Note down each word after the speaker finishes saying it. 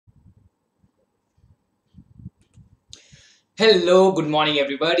Hello, good morning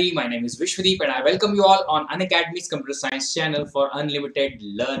everybody. My name is Vishwadeep and I welcome you all on Unacademy's Computer Science Channel for unlimited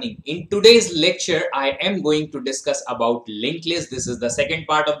learning. In today's lecture, I am going to discuss about linked list. This is the second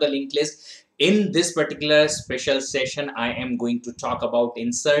part of the linked list. In this particular special session, I am going to talk about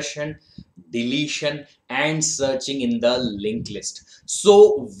insertion, deletion and searching in the linked list.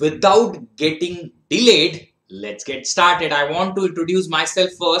 So without getting delayed, let's get started. I want to introduce myself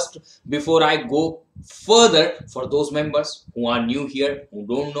first before I go further. For those members who are new here, who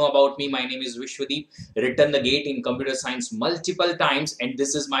don't know about me, my name is Vishwadeep, written the gate in computer science multiple times and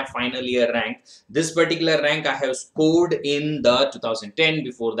this is my final year rank. This particular rank I have scored in the 2010,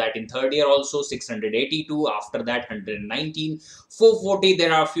 before that in third year also 682, after that 119, 440.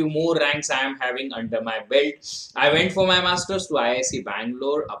 There are a few more ranks I am having under my belt. I went for my masters to IISc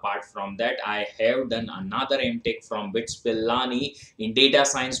Bangalore. Apart from that, I have done another MTech from BITS Pilani in data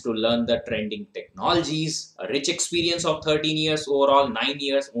science to learn the trending technologies. A rich experience of 13 years overall, 9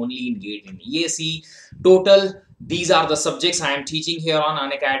 years only in GATE and EAC. Total, these are the subjects I am teaching here on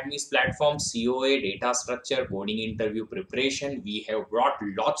Unacademy's platform: COA, data structure, coding interview preparation. We have brought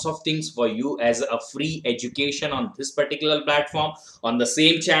lots of things for you as a free education on this particular platform, on the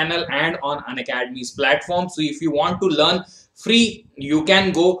same channel and on Unacademy's platform. So if you want to learn free, you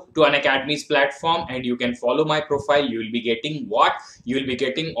can go to Unacademy's platform and you can follow my profile. You will be getting what? You will be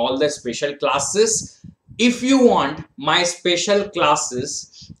getting all the special classes. If you want my special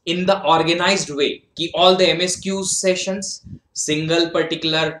classes in the organized way, keep all the MSQ sessions, single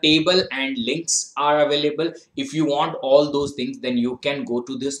particular table and links are available. If you want all those things, then you can go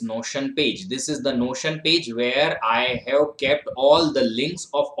to this Notion page. This is the Notion page where I have kept all the links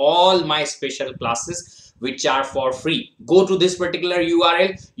of all my special classes which are for free. Go to this particular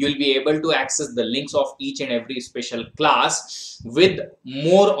URL. You'll be able to access the links of each and every special class with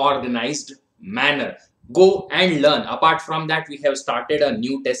more organized manner. Go and learn. Apart from that, we have started a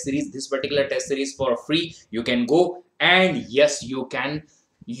new test series. This particular test series for free. You can go and yes, you can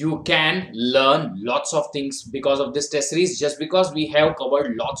learn lots of things because of this test series, just because we have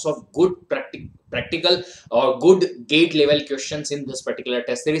covered lots of good practical or good gate level questions in this particular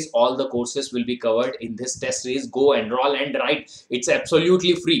test series. All the courses will be covered in this test series. Go enroll and write. It's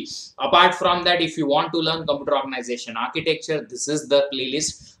absolutely free. Apart from that, if you want to learn computer organization architecture, this is the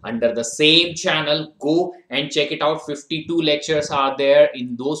playlist under the same channel. Go and check it out. 52 lectures are there.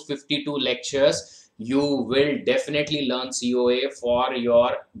 In those 52 lectures, you will definitely learn COA for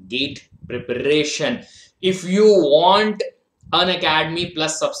your gate preparation. If you want Unacademy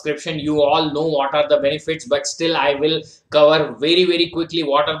Plus subscription, you all know what are the benefits, but still I will cover very quickly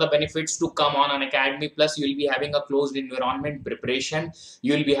what are the benefits to come on Unacademy Plus. You will be having a closed environment preparation.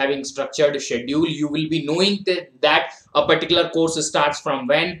 You will be having structured schedule. You will be knowing that a particular course starts from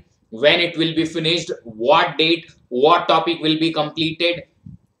when it will be finished, what date, what topic will be completed.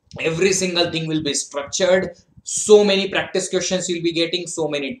 Every single thing will be structured. So many practice questions you'll be getting, so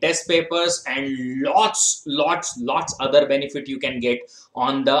many test papers, and lots other benefit you can get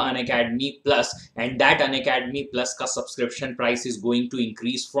on the Unacademy Plus. And that Unacademy Plus ka subscription price is going to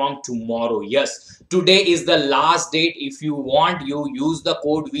increase from tomorrow. Yes, today is the last date. If you want, you use the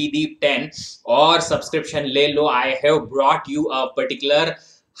code VDEEP10 or subscription le lo. I have brought you a particular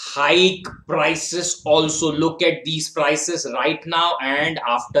hike prices also. Look at these prices right now and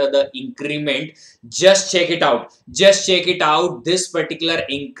after the increment. Just check it out. This particular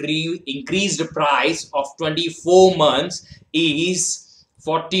increased price of 24 months is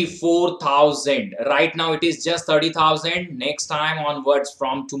 44,000. Right now it is just 30,000. Next time onwards,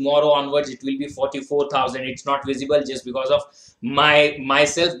 from tomorrow onwards, it will be 44,000. It's not visible just because of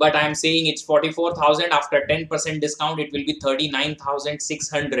myself, but I'm saying it's 44,000. After 10% discount, it will be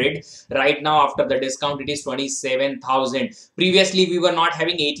 39,600. Right now, after the discount, it is 27,000. Previously, we were not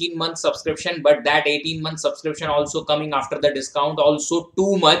having 18-month subscription, but that 18-month subscription also coming after the discount also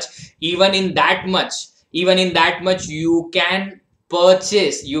too much. Even in that much, you can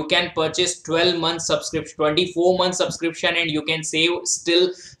purchase 12-month subscription, 24-month subscription, and you can save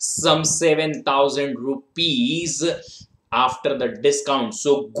still some 7,000 rupees after the discount.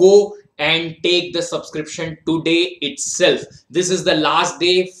 So go and take the subscription today itself. This is the last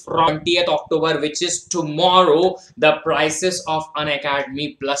day from 20th October, which is tomorrow. The prices of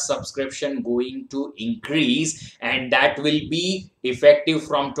Unacademy Plus subscription going to increase, and that will be effective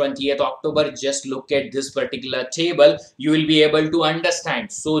from 20th October. Just look at this particular table. You will be able to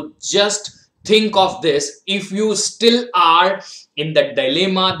understand. So just think of this. If you still are in the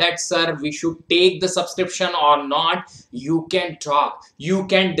dilemma that, sir, we should take the subscription or not, you can talk, you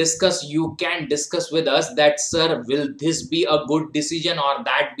can discuss with us that, sir, will this be a good decision or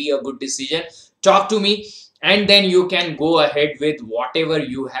that be a good decision? Talk to me and then you can go ahead with whatever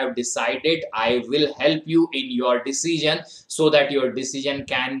you have decided. I will help you in your decision so that your decision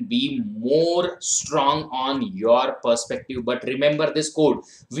can be more strong on your perspective. But remember this code,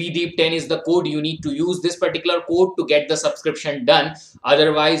 VDeep10 is the code. You need to use this particular code to get the subscription done.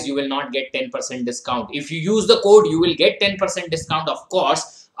 Otherwise you will not get 10% discount. If you use the code, you will get 10% discount, of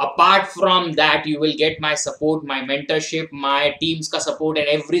course. Apart from that, you will get my support, my mentorship, my team's ka support, and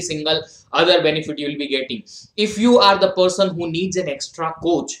every single other benefit you will be getting. If you are the person who needs an extra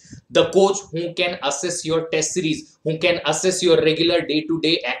coach, the coach who can assess your test series, who can assess your regular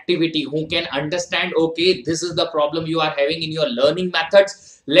day-to-day activity, who can understand, okay, this is the problem you are having in your learning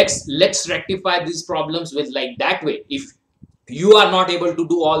methods, let's rectify these problems with like that way. If you are not able to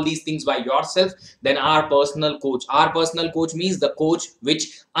do all these things by yourself, then our personal coach means the coach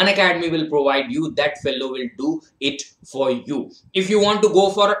which Unacademy will provide you, that fellow will do it for you. If you want to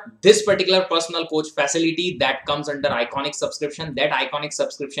go for this particular personal coach facility, that comes under Iconic subscription. That Iconic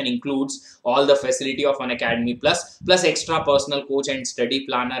subscription includes all the facility of Unacademy plus extra personal coach and study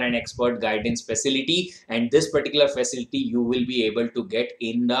planner and expert guidance facility. And this particular facility you will be able to get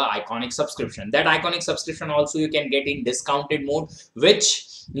in the Iconic subscription. That Iconic subscription also you can get in discounted mode, which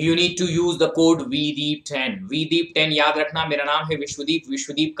you need to use the code VDeep10. VDeep10 याद रखना, मेरा नाम है विश्वदीप,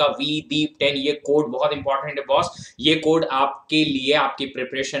 विश्वदीप का VDeep10 ये code बहुत important है boss. ये कोड आपके लिए आपकी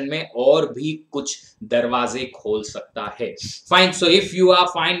प्रिपरेशन में और भी कुछ दरवाजे खोल सकता है. Fine. So if you are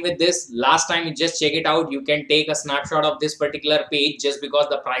fine with this, last time you just check it out. You can take a snapshot of this particular page. Just because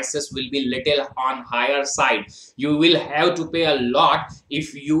the prices will be little on higher side, you will have to pay a lot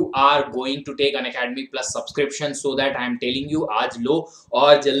if you are going to take Unacademy Plus subscription. So that I am telling you, आज लो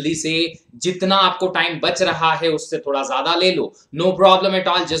और जल्दी से जितना आपको time बच रहा है उससे थोड़ा ज्यादा ले लो. No problem at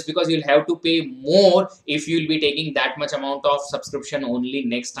all. Just because you'll have to pay more if you'll be taking that much amount of subscription only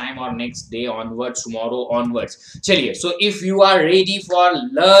next time or next day onwards, tomorrow onwards. चलिए, so if you are ready for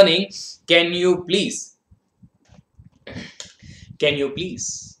learning, can you please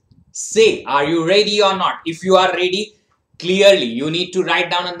say, are you ready or not? If you are ready, clearly you need to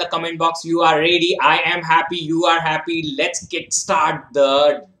write down in the comment box, you are ready, I am happy, you are happy. Let's get start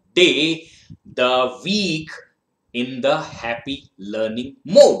the day, the week in the happy learning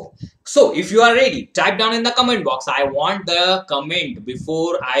mode. So if you are ready, type down in the comment box. I want the comment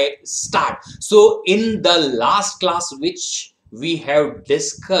before I start. So in the last class which we have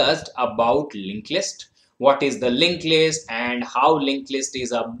discussed about linked list, what is the linked list and how linked list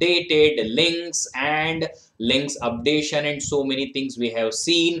is updated, links and links updation, and so many things we have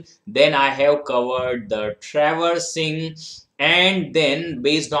seen. Then I have covered the traversing, and then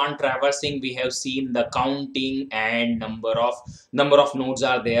based on traversing we have seen the counting and number of nodes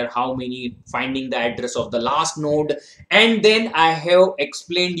are there, how many, finding the address of the last node. And then I have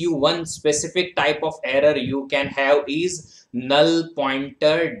explained you one specific type of error you can have is null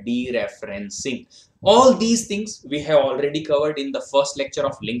pointer dereferencing. All these things we have already covered in the first lecture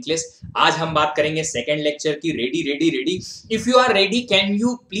of linked list. आज हम बात करेंगे second lecture की. ready. If you are ready, can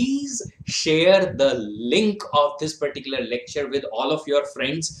you please share the link of this particular lecture with all of your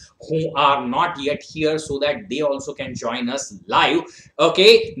friends who are not yet here so that they also can join us live.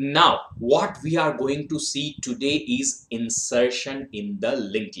 Okay, now what we are going to see today is insertion in the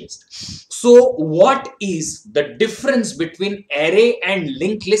linked list. So what is the difference between array and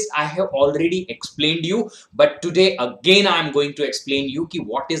linked list? I have already explained you, but today again I am going to explain you ki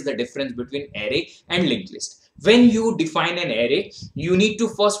what is the difference between array and linked list. When you define an array, you need to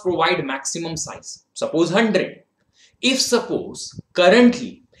first provide maximum size. Suppose 100. If suppose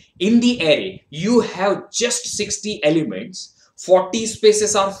currently in the array you have just 60 elements, 40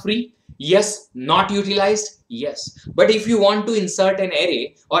 spaces are free. Yes. Not utilized. Yes. But if you want to insert an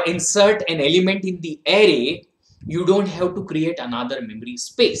array or insert an element in the array, you don't have to create another memory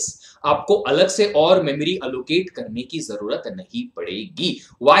space. आपको अलग से और memory allocate करने की जरूरत नहीं पड़ेगी.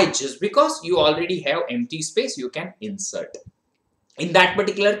 Why? Just because you already have empty space, you can insert. In that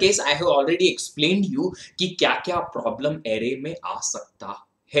particular case, I have already explained you कि क्या-क्या problem array में आ सकता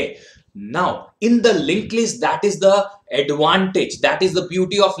है. Now, in the linked list, that is the advantage, that is the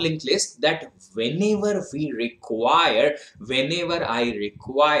beauty of linked list, that whenever I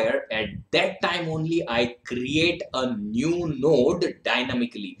require, at that time only I create a new node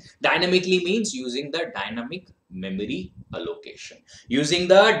dynamically. Dynamically means using the dynamic memory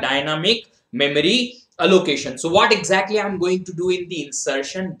allocation. So what exactly I'm going to do in the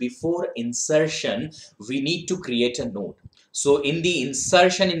insertion? Before insertion, we need to create a node. So in the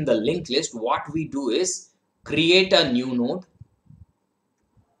insertion in the linked list, what we do is create a new node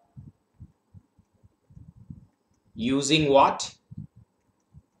using what?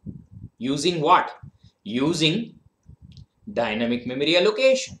 using dynamic memory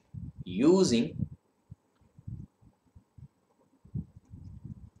allocation. Using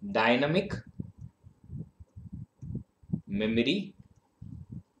dynamic memory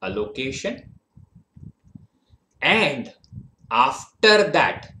allocation. And after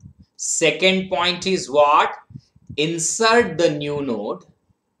that, second point is what? Insert the new node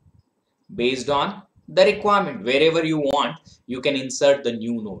based on the requirement. Wherever you want, you can insert the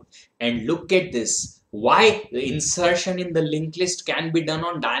new node. And look at this. Why the insertion in the linked list can be done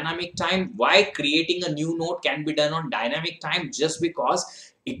on dynamic time? Why creating a new node can be done on dynamic time? Just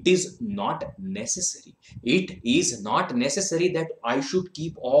because it is not necessary. It is not necessary that I should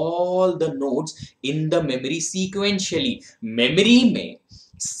keep all the nodes in the memory sequentially. Memory में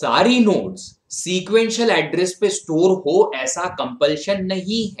सारी nodes sequential address पे store हो ऐसा compulsion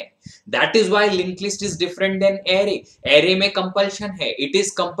नहीं है. That is why linked list is different than array. Array में compulsion है. It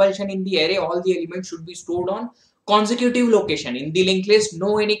is compulsion in the array. All the elements should be stored on consecutive location. In the linked list,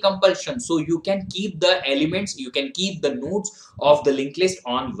 no any compulsion. So you can keep the elements, you can keep the nodes of the linked list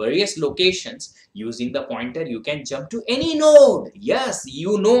on various locations. Using the pointer, you can jump to any node. Yes,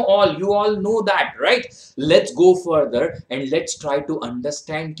 you all know that, right? Let's go further and let's try to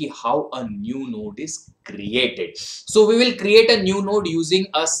understand how a new node is created. So we will create a new node using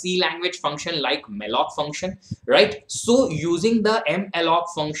a C language function like malloc function, right? So using the malloc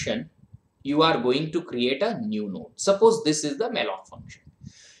function, you are going to create a new node. Suppose this is the malloc function.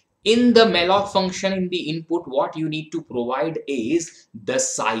 In the malloc function, in the input, what you need to provide is the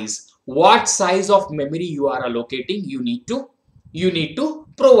size. What size of memory you are allocating, you need to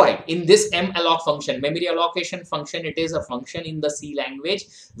provide. In this malloc function, memory allocation function, it is a function in the C language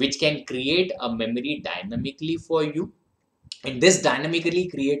which can create a memory dynamically for you. And this dynamically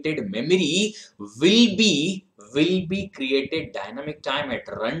created memory will be created dynamic time at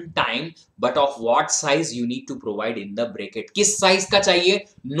runtime, but of what size you need to provide in the bracket. किस size का चाहिए?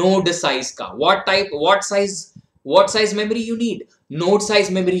 Node size का. What size memory you need? Node size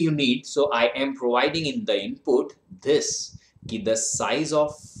memory you need. So I am providing in the input this, कि the size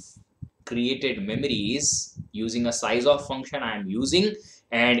of created memory is using a size of function I am using,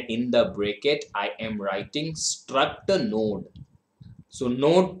 and in the bracket I am writing struct node. So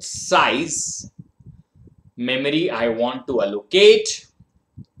node size memory I want to allocate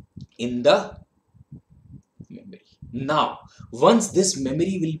in the memory. Now, once this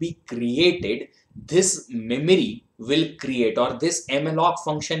memory will be created, this memory will create, or this malloc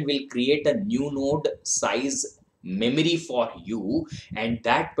function will create a new node size memory for you, and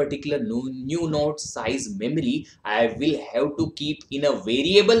that particular new node size memory I will have to keep in a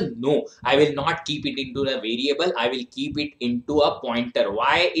variable. No, I will not keep it into a variable. I will keep it into a pointer.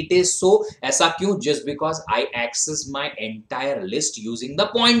 Why it is so? ऐसा क्यों? Just because I access my entire list using the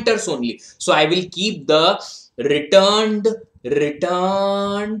pointers only. So I will keep the returned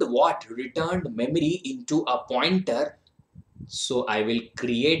memory into a pointer. So I will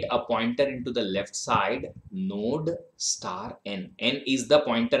create a pointer into the left side, node star n. N is the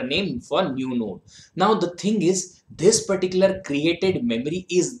pointer name for new node. Now the thing is, this particular created memory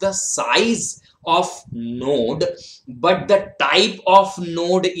is the size of node, but the type of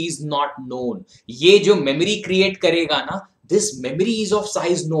node is not known. ये जो memory create करेगा ना, this memory is of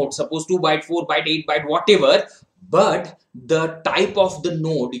size node, suppose 2 byte, 4 byte, 8 byte, whatever. But the type of the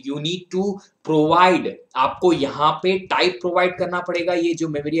node you need to provide, आपको यहाँ पे type provide करना पड़ेगा ये जो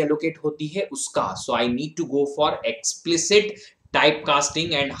memory allocate होती है उसका. So I need to go for explicit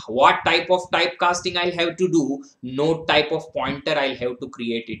typecasting. And what type of typecasting I'll have to do? Node type of pointer I'll have to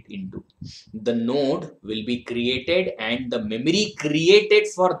create it into. The node will be created, and the memory created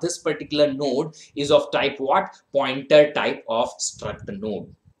for this particular node is of type what? Pointer type of struct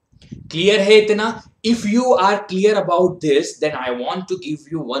node. Clear है इतना? If you are clear about this, then I want to give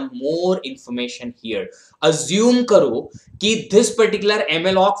you one more information here. Assume करो कि this particular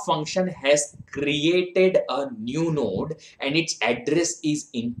malloc function has created a new node and its address is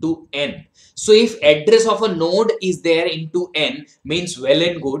into n. So if address of a node is there into n, means well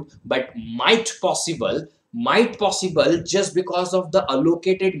and good, but might possible just because of the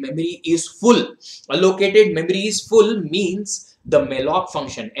allocated memory is full. Allocated memory is full means the malloc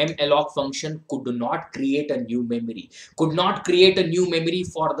function, malloc function could not create a new memory, for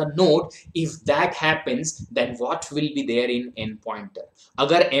the node. If that happens, then what will be there in n pointer?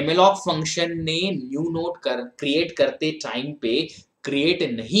 अगर malloc function ने new node create करते time पे create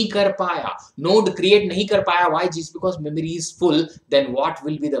नहीं कर पाया, node create नहीं कर पाया, why? Just because memory is full, then what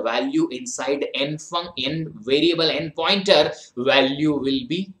will be the value inside n variable n pointer? Value will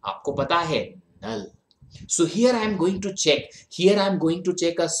be, आपको पता है, null. So here I am going to check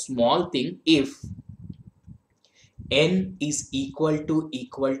a small thing. If n is equal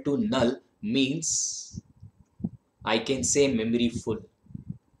to null means I can say memory full.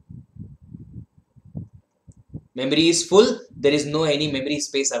 Memory is full, there is no any memory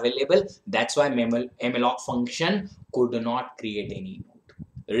space available. That's why malloc function could not create any node.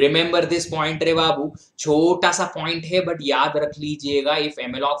 Remember this point रे बाबू, छोटा सा point है but याद रख लीजिएगा, if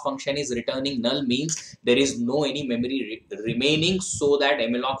malloc function is returning null means there is no any memory remaining, so that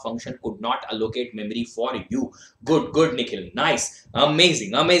malloc function could not allocate memory for you. Good Nikhil, nice,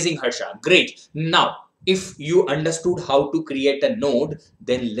 amazing Harsha, great. Now if you understood how to create a node,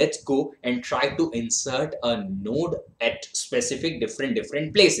 then let's go and try to insert a node at specific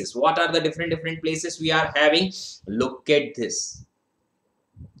different places. What are the different places we are having? Look at this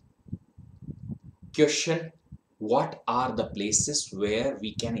question. What are the places where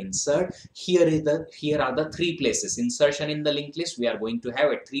we can insert? Here are the three places. Insertion in the linked list, we are going to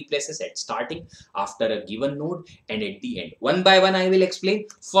have at three places: at starting, after a given node, and at the end. One by one I will explain.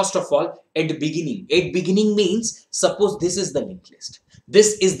 First of all, at beginning. At beginning means, suppose this is the linked list.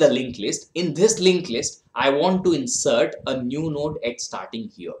 This is the linked list. In this linked list, I want to insert a new node at starting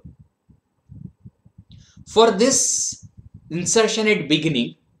here. For this insertion at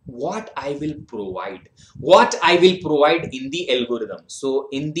beginning, what I will provide in the algorithm. So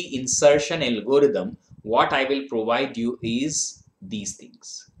in the insertion algorithm, what I will provide you is these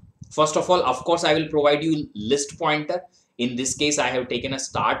things. First of all, of course, I will provide you list pointer. In this case, I have taken a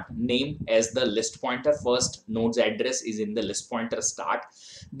start name as the list pointer. First node's address is in the list pointer start.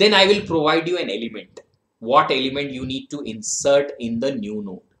 Then I will provide you an element. What element you need to insert in the new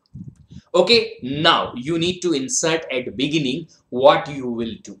node. Okay, now you need to insert at beginning. What you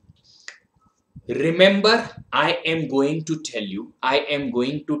will do? Remember, I am going to tell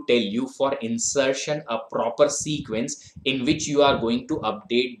you for insertion a proper sequence in which you are going to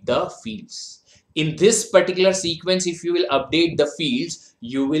update the fields. In this particular sequence, if you will update the fields,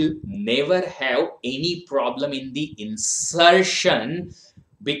 you will never have any problem in the insertion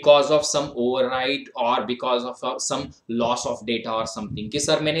because of some override or because of some loss of data or something. कि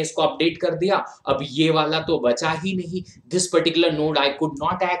sir मैंने इसको update कर दिया, अब ये वाला तो बचा ही नहीं, this particular node I could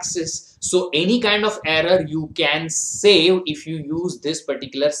not access. So any kind of error you can save if you use this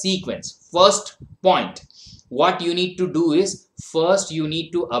particular sequence. First point, what you need to do is, first you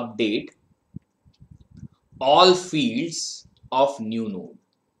need to update all fields of new node.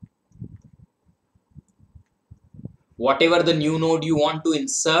 Whatever the new node you want to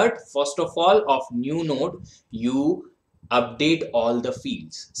insert, first of all, of new node, you update all the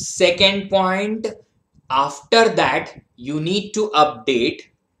fields. Second point, after that, you need to update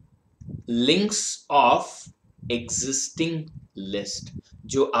links of existing list.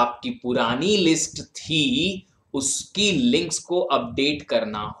 जो आपकी पुरानी list थी, उसकी links को update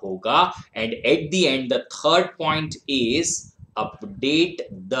करना होगा. And at the end, the third point is update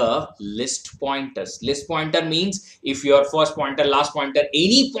the list pointers. List pointer means if your first pointer, last pointer,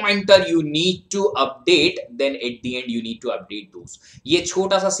 any pointer you need to update, then at the end you need to update those. ये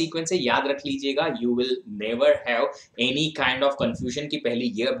छोटा सा sequence है, याद रख लीजिएगा. You will never have any kind of confusion कि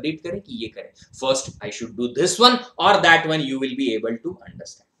पहले ये अपडेट करें कि ये करें. First I should do this one or that one. You will be able to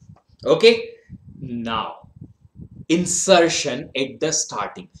understand. Okay, now insertion at the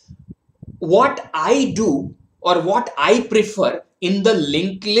starting. What I do or what I prefer in the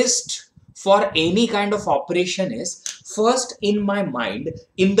linked list for any kind of operation is, first in my mind,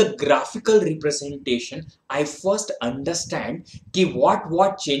 in the graphical representation, I first understand ki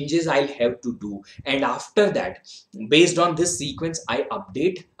what changes I'll have to do, and after that, based on this sequence, I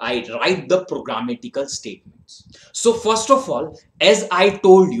write the programmatical statements. So first of all, as I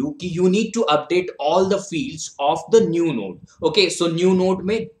told you, ki you need to update all the fields of the new node. Okay, so new node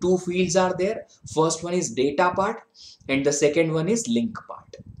mein two fields are there. First one is data part and the second one is link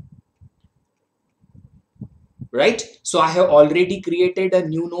part. Right? So I have already created a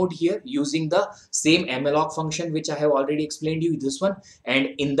new node here using the same malloc function which I have already explained you, this one, and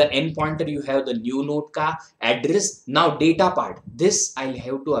in the end pointer you have the new node ka address. Now data part, this I'll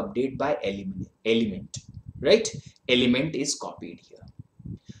have to update by element, right? Element is copied here.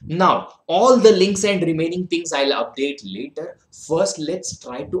 Now all the links and remaining things I'll update later. First let's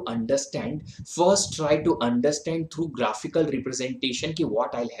try to understand through graphical representation कि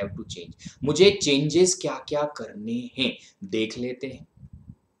what I'll have to change. मुझे changes क्या क्या करने हैं देख लेते हैं.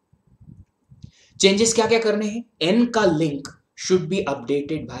 Changes क्या क्या करने हैं? N का link should be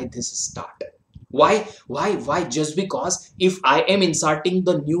updated by this start. Why? Just because if I am inserting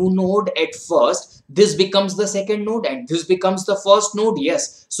the new node at first, this becomes the second node and this becomes the first node.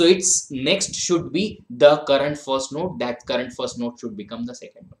 Yes. So its next should be the current first node. That current first node should become the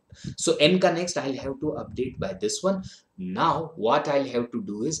second node. So n ka next I'll have to update by this one. Now what I'll have to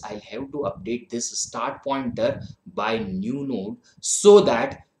do is I'll have to update this start pointer by new node, so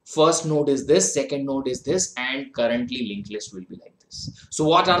that first node is this, second node is this, and currently linked list will be like this. So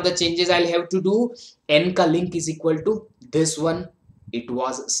what are the changes I'll have to do? N ka link is equal to this one. It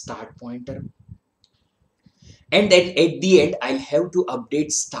was start pointer. And then at the end, I'll have to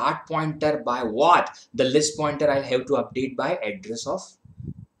update start pointer by what? The list pointer I'll have to update by address of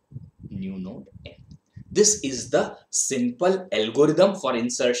new node n. This is the simple algorithm for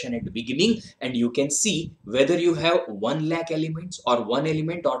insertion at the beginning, and you can see whether you have 1 lakh elements or 1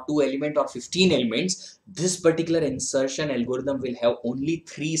 element or 2 element or 15 elements, this particular insertion algorithm will have only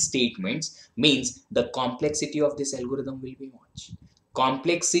 3 statements. Means the complexity of this algorithm will be much.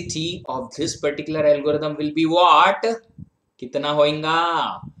 Complexity of this particular algorithm will be what? कितना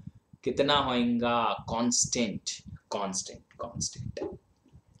होएगा? कितना होएगा? Constant.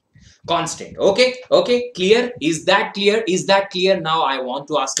 Okay, clear? Is that clear? Now I want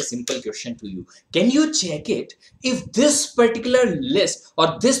to ask a simple question to you. Can you check it if this particular list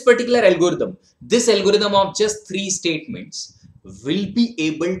or this particular algorithm, this algorithm of just 3 statements will be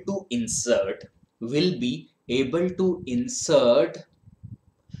able to insert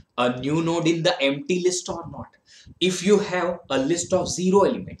a new node in the empty list or not? If you have a list of 0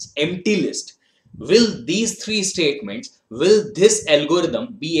 elements, empty list, will these 3 statements, will this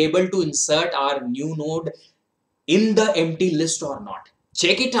algorithm be able to insert our new node in the empty list or not?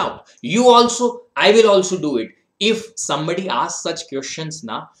 Check it out. You also, I will also do it. If somebody asks such questions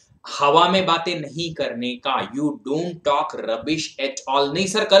na, हवा में बातें नहीं करने का, you don't talk rubbish at all. नहीं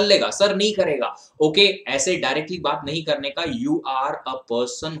sir कर लेगा, sir नहीं करेगा, ओके, ऐसे डायरेक्टली बात नहीं करने का. You are a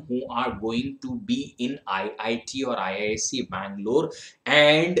person who are going to be in IIT or IISc Bangalore,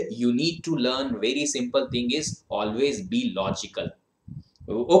 and you need to learn very simple thing is always be logical.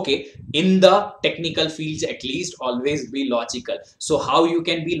 Okay, in the technical fields at least always be logical. So how you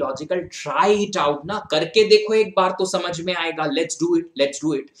can be logical? Try it out na, करके देखो एक बार तो समझ में आएगा. Let's do it.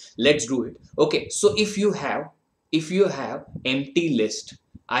 Okay, so if you have empty list,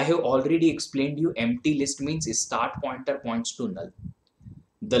 I have already explained you empty list means start pointer points to null,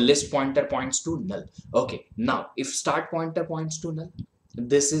 the list pointer points to null. Okay, now if start pointer points to null,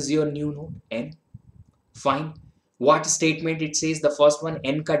 this is your new node n. Fine. What statement it says? The first one,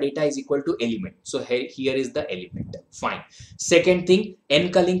 n ka data is equal to element. So here is the element. Fine. Second thing, n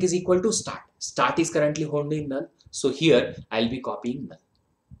ka link is equal to start. Start is currently holding null. So here I'll be copying null.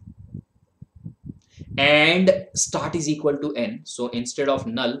 And start is equal to n. So instead of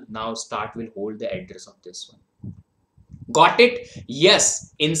null, now start will hold the address of this one. Got it?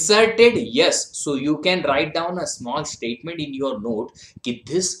 Yes. Inserted? Yes. So you can write down a small statement in your note that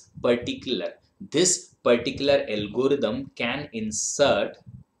this particular algorithm can insert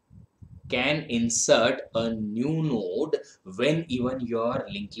a new node when even your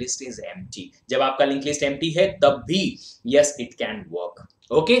linked list is empty. जब आपका linked list empty है तब भी yes it can work.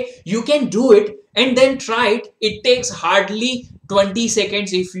 Okay, you can do it and then try it. It takes hardly 20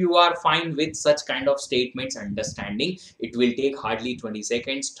 seconds if you are fine with such kind of statements understanding. It will take hardly 20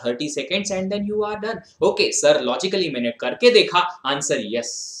 seconds, 30 seconds and then you are done. Okay, sir, logically मैंने करके देखा, answer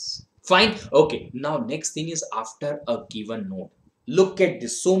yes. Fine. Okay, now next thing is after a given node. Look at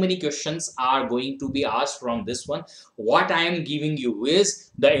this. So many questions are going to be asked from this one. What I am giving you is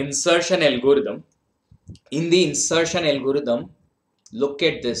the insertion algorithm. In the insertion algorithm, look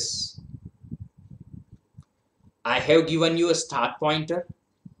at this. I have given you a start pointer.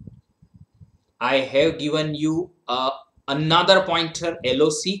 I have given you another pointer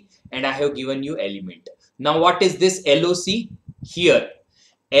LOC and I have given you element. Now what is this LOC? Here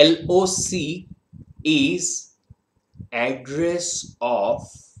LOC is address of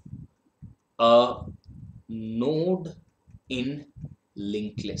a node in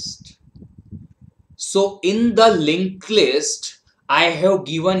linked list. So in the linked list, I have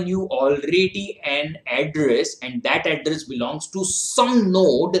given you already an address and that address belongs to some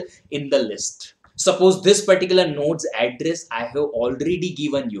node in the list. Suppose this particular node's address I have already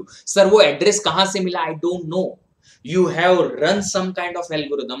given you. Sir, wo address kahan se mila? I don't know. You have run some kind of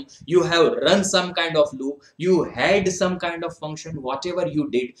algorithm, you have run some kind of loop, you had some kind of function, whatever you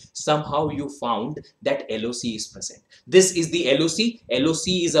did, somehow you found that LOC is present. This is the LOC. LOC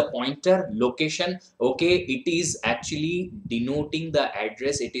is a pointer location. Okay, it is actually denoting the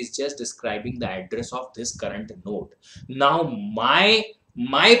address. It is just describing the address of this current node. Now my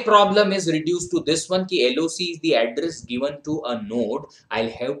problem is reduced to this one ki LOC is the address given to a node. I'll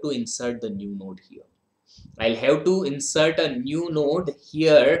have to insert the new node here. I'll have to insert a new node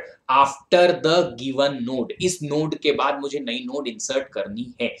here after the given node. इस node के बाद मुझे नई node insert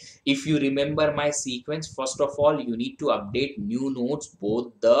करनी है. If you remember my sequence, first of all, you need to update new nodes,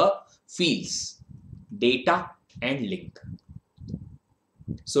 both the fields, data and link.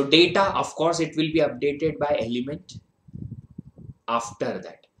 So data, of course, it will be updated by element. After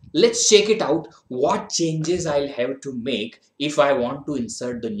that, let's check it out what changes I'll have to make if I want to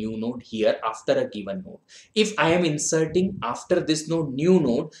insert the new node here after a given node. If I am inserting after this node new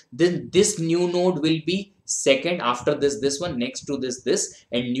node, then this new node will be second after this one, next to this,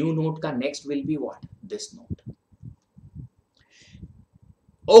 and new node ka next will be what? This node.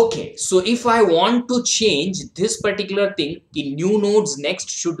 Okay, so if I want to change this particular thing, in new nodes next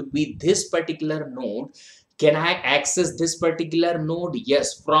should be this particular node. Can I access this particular node?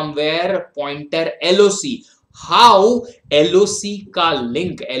 Yes. From where? Pointer LOC. How? LOC ka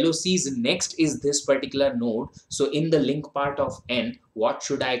link. LOC's next is this particular node. So in the link part of N, what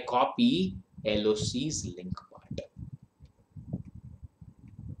should I copy? LOC's link part.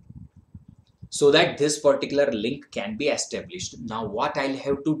 So that this particular link can be established. Now what I'll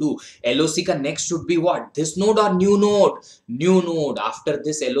have to do? LOC ka next should be what? This node or new node? New node. After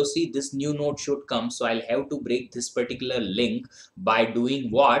this LOC, this new node should come. So I'll have to break this particular link by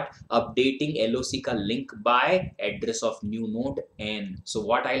doing what? Updating LOC ka link by address of new node N. So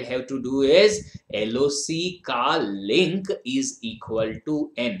what I'll have to do is LOC ka link is equal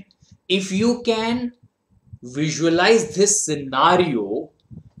to N. If you can visualize this scenario,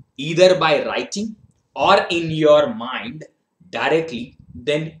 either by writing or in your mind directly,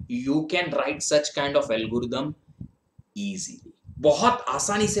 then you can write such kind of algorithm easily. बहुत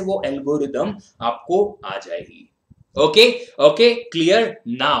आसानी से वो algorithm आपको आ जाएगी. Okay, clear?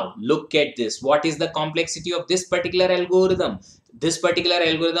 Now look at this. What is the complexity of this particular algorithm? This particular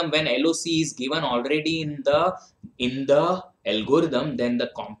algorithm, when LOC is given already in the algorithm, then the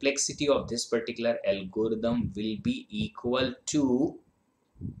complexity of this particular algorithm will be equal to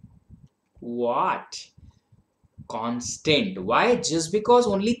what? Constant. Why? Just because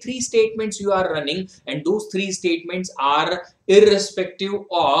only 3 statements you are running, and those 3 statements are irrespective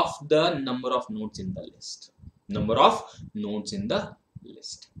of the number of nodes in the list. Number of nodes in the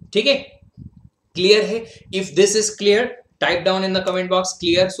list. Okay? Clear hai? If this is clear, type down in the comment box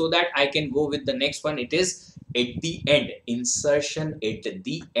clear, so that I can go with the next one. It is at the end. Insertion at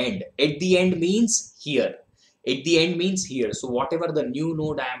the end. At the end means here. At the end means here. So whatever the new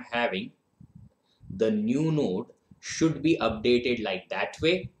node I am having, the new node should be updated like that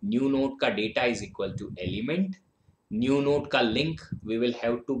way. New node ka data is equal to element. New node ka link we will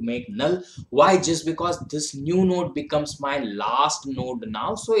have to make null. Why? Just because this new node becomes my last node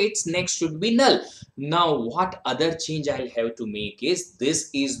now, so its next should be null. Now what other change I'll have to make is, this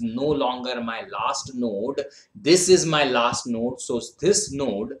is no longer my last node, this is my last node. So this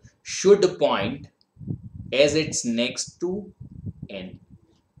node should point as its next to N.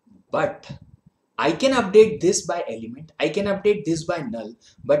 But I can update this by element, I can update this by null,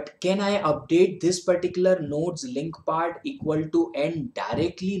 but can I update this particular node's link part equal to N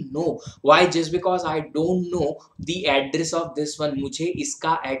directly? No. Why? Just because I don't know the address of this one. मुझे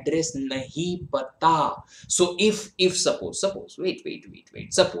इसका address नहीं पता. So if suppose,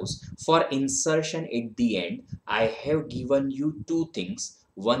 suppose for insertion at the end, I have given you 2 things.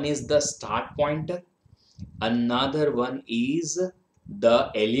 One is the start pointer, another one is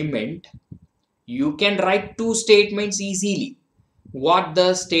the element. You can write 2 statements easily. What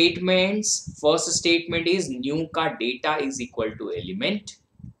the statements? First statement is new ka data is equal to element,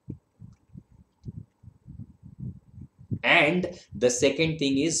 and the second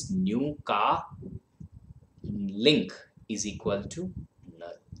thing is new ka link is equal to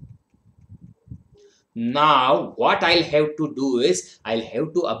null. Now what I'll have to do is, I'll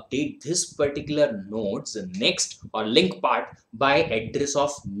have to update this particular node's next or link part by address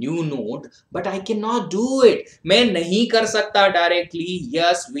of new node, but I cannot do it. मैं नहीं कर सकता directly.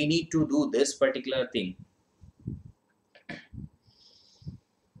 Yes, we need to do this particular thing.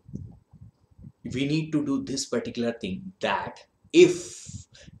 We need to do this particular thing, that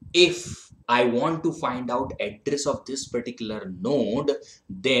if I want to find out address of this particular node,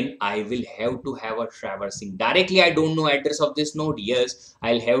 then I will have to have a traversing. Directly I don't know address of this node. Yes,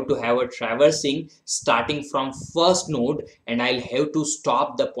 I'll have to have a traversing starting from first node, and I'll have to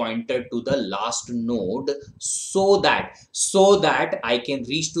stop the pointer to the last node, so that I can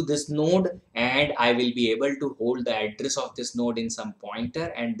reach to this node, and I will be able to hold the address of this node in some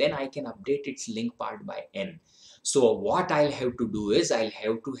pointer, and then I can update its link part by N. So what I'll have to do is, I'll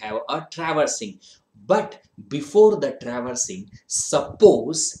have to have a traversing. But before the traversing,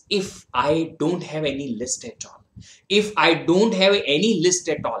 suppose if I don't have any list at all. If I don't have any list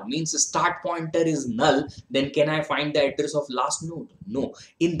at all, means start pointer is null, then can I find the address of last node? No.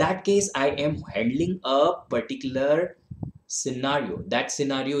 In that case, I am handling a particular scenario. That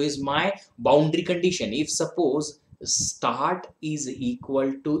scenario is my boundary condition. If suppose start is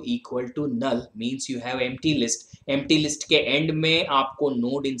equal to null, means you have empty list. empty list के end में आपको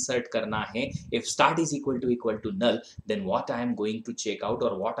node insert करना है. If start is equal to null, then what I am going to check out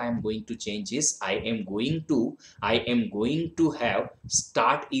or what I am going to change is I am going to have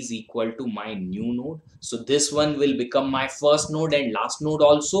start is equal to my new node. So this one will become my first node and last node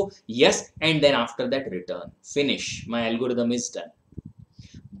also. Yes, and then after that return. Finish. My algorithm is done.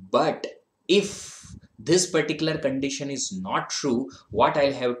 But if this particular condition is not true, what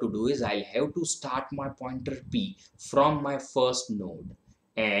I'll have to do is I'll have to start my pointer p from my first node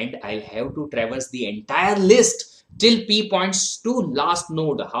and I'll have to traverse the entire list till p points to last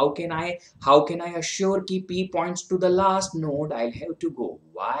node. How can I assure कि p points to the last node? I'll have to go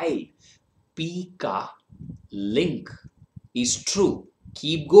while p ka link is true.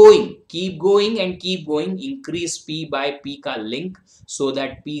 Keep going and keep going. Increase p by p ka link so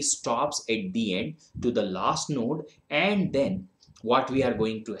that p stops at the end to the last node. And then what we are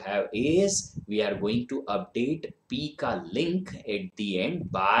going to have is we are going to update p ka link at the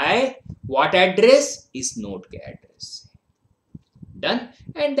end by what address? Is node ke address. Done.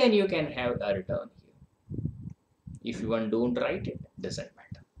 And then you can have a return here. If you want, don't write it. Doesn't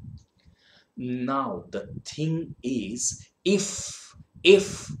matter. Now the thing is, if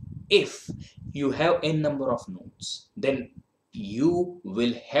you have n number of nodes, then you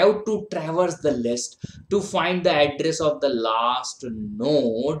will have to traverse the list to find the address of the last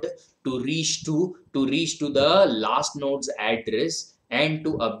node to reach to the last node's address and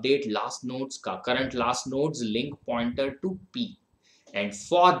to update current last node's link pointer to p. And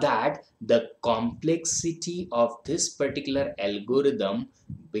for that, the complexity of this particular algorithm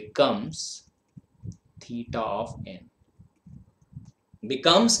becomes theta of n.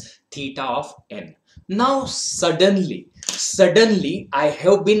 Now suddenly I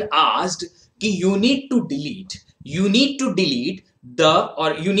have been asked कि you need to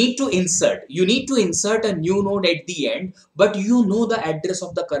insert a new node at the end, but you know the address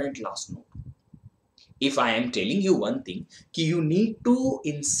of the current last node. If I am telling you one thing कि you need to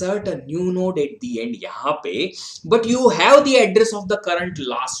insert a new node at the end यहाँ पे, but you have the address of the current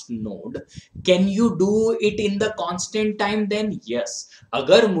last node, can you do it in the constant time? Then yes.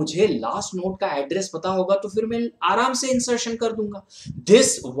 अगर मुझे last node का address पता होगा तो फिर मैं आराम से insertion कर दूंगा.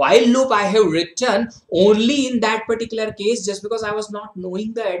 This while loop I have written only in that particular case just because I was not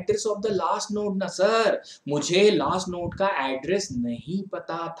knowing the address of the last node ना sir. मुझे last node का address नहीं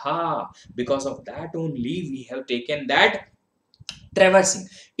पता था. Because of that only we have taken that traversing.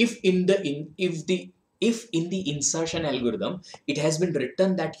 If in the insertion algorithm it has been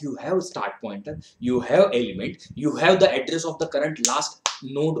written that you have start pointer, you have element, you have the address of the current last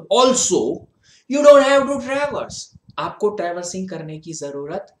node also, you don't have to traverse. आपको traversing करने की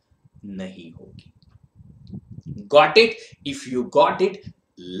जरूरत नहीं होगी. Got it? If you got it,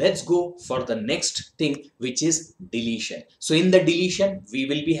 let's go for the next thing, which is deletion. So in the deletion, we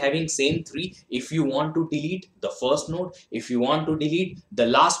will be having same three. If you want to delete the first node, if you want to delete the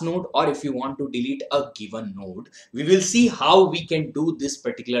last node, or if you want to delete a given node, we will see how we can do this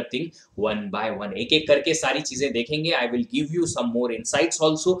particular thing one by one. एक एक करके सारी चीजें देखेंगे. I will give you some more insights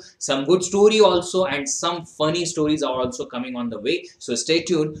also, some good story also, and some funny stories are also coming on the way. So stay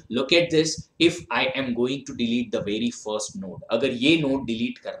tuned. Look at this. If I am going to delete the very first node, अगर ये node delete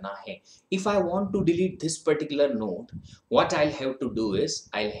करना है, if I want to delete this particular node, what I'll have to do is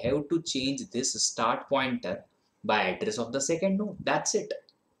I'll have to change this start pointer by address of the second node. That's it.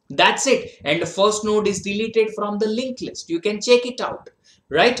 And the first node is deleted from the linked list. You can check it out,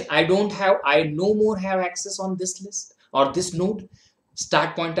 right? I no more have access on this list or this node.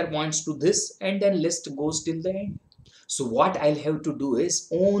 Start pointer points to this and then list goes till the end. So what I'll have to do is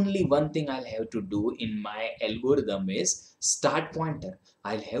only one thing I'll have to do in my algorithm is start pointer.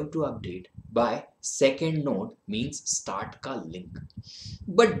 I'll have to update by second node, means start ka link.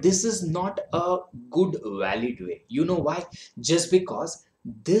 But this is not a good valid way. You know why? Just because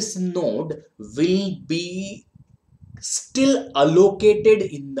this node will be still allocated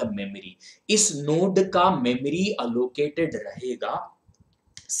in the memory. इस node का memory allocated रहेगा,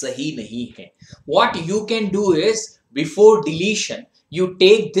 सही नहीं है. What you can do is before deletion, you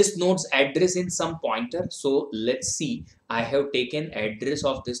take this node's address in some pointer. So let's see, I have taken address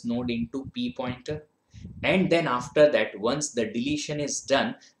of this node into p pointer, and then after that, once the deletion is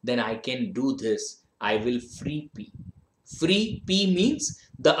done, then I can do this. I will free P. Free P means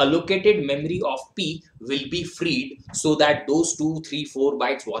the allocated memory of P will be freed so that those 2, 3, 4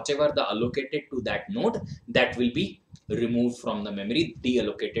 bytes, whatever the allocated to that node, that will be removed from the memory,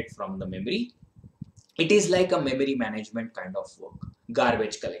 deallocated from the memory. It is like a memory management kind of work,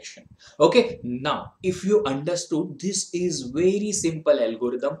 garbage collection. Okay, now if you understood, this is very simple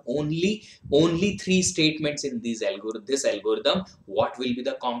algorithm, only 3 statements in this algorithm. What will be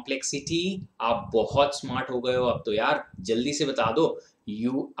the complexity? आप बहुत smart हो गए हो अब तो यार, जल्दी से बता दो.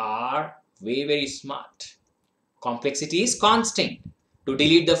 You are very smart. Complexity is constant. To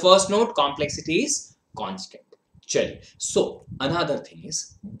delete the first node, complexity is constant. Chaliye. So another thing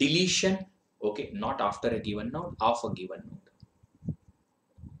is deletion. Okay, not after a given node, of a given node.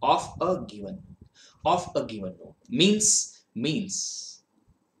 Of a given node means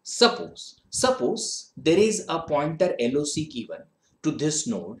suppose there is a pointer LOC given to this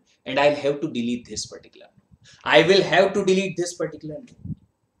node and I'll have to delete this particular node. I will have to delete this particular node.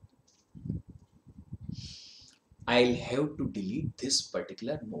 I'll have to delete this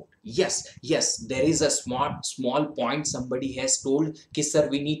particular node. Yes, there is a small point somebody has told, कि sir,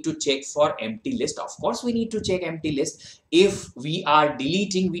 we need to check for empty list. Of course, we need to check empty list. If we are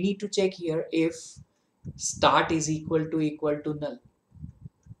deleting, we need to check here if start is equal to null.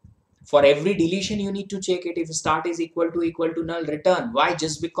 For every deletion, you need to check it. If start is equal to null, return. Why?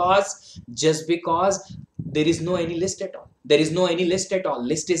 Just because there is no any list at all.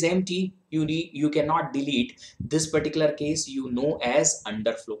 List is empty. You cannot delete. This particular case you know as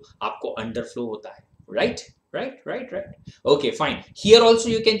underflow. आपको underflow होता है, right? Okay, fine. Here also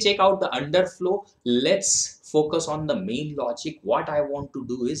you can check out the underflow. Let's focus on the main logic. What I want to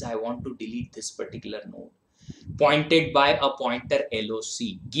do is I want to delete this particular node pointed by a pointer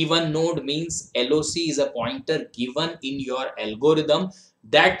LOC. Given node means LOC is a pointer given in your algorithm.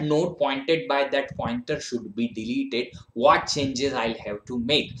 That node pointed by that pointer should be deleted. What changes I'll have to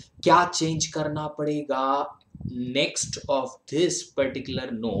make? क्या change करना पड़ेगा? Next of this particular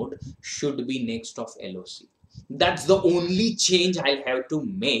node should be next of LOC. That's the only change I'll have to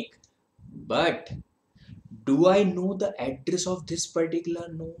make. But do I know the address of this particular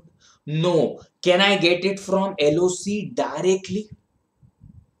node? No. Can I get it from LOC directly?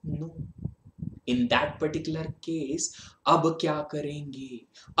 No. In that particular case, अब क्या करेंगे?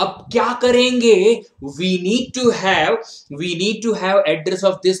 We need to have address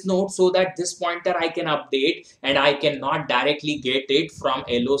of this node so that this pointer I can update and I cannot directly get it from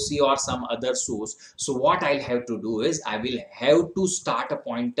LOC or some other source. So what I'll have to do is I will have to start a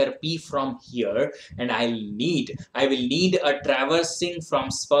pointer P from here, and I will need a traversing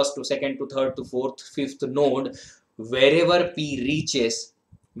from first to second to third to fourth, fifth node. Whenever P reaches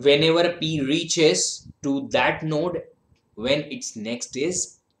to that node, when its next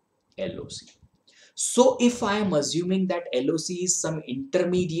is LOC. So if I am assuming that LOC is some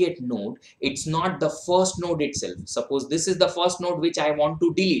intermediate node, it's not the first node itself. Suppose this is the first node which I want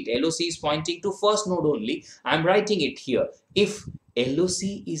to delete. LOC is pointing to first node only. I am writing it here. If LOC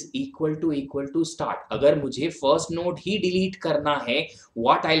is equal to start, अगर मुझे first node ही delete करना है,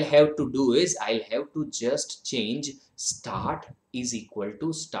 what I'll have to do is I'll have to just change start is equal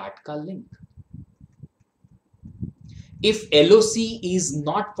to start का link. If LOC is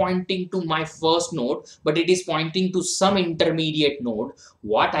not pointing to my first node, but it is pointing to some intermediate node,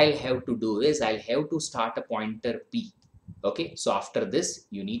 what I'll have to do is I'll have to start a pointer P. Okay, so after this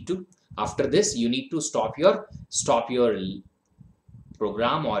you need to stop your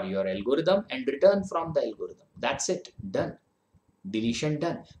program or your algorithm and return from the algorithm. That's it, done. Deletion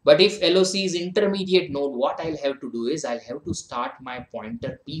done. But if LOC is intermediate node, what I'll have to do is I'll have to start my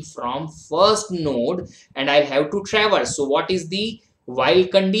pointer P from first node and I'll have to traverse. So what is the while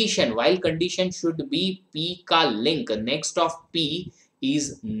condition? While condition should be P ka link. Next of P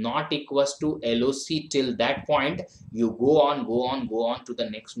is not equals to LOC. Till that point you go on to the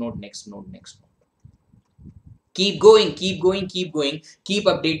next node. Keep going. Keep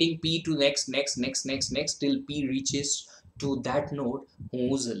updating P to next till P reaches to that node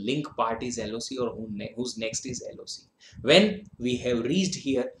whose link part is LOC or whose next is LOC. When we have reached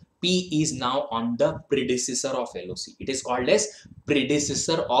here, P is now on the predecessor of LOC. It is called as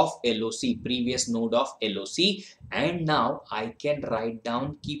predecessor of LOC, previous node of LOC. And now I can write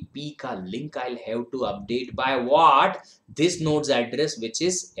down ki P ka link I'll have to update by what? This node's address, which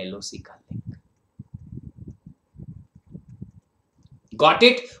is LOC ka link. Got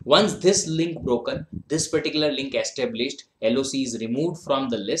it? Once this link broken, this particular link established, LOC is removed from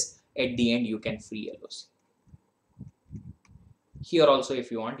the list. At the end, you can free LOC. Here also,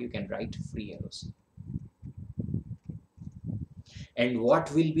 if you want, you can write free LOC. And what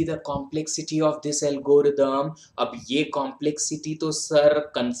will be the complexity of this algorithm? अब ये complexity तो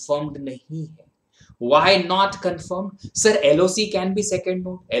sir confirmed नहीं है. Why not confirmed? Sir, LOC can be second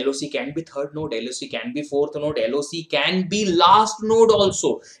node, LOC can be third node, LOC can be fourth node, LOC can be last node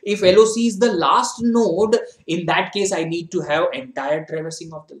also. If LOC is the last node, in that case I need to have entire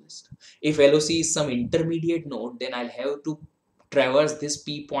traversing of the list. If LOC is some intermediate node, then I'll have to traverse this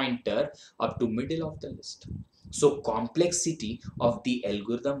P pointer up to middle of the list. So complexity of the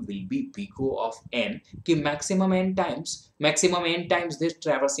algorithm will be big O of n कि maximum n times this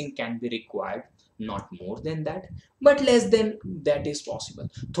traversing can be required, not more than that, but less than that is possible.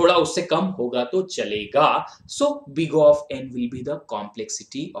 थोड़ा उससे कम होगा तो चलेगा. So big O of n will be the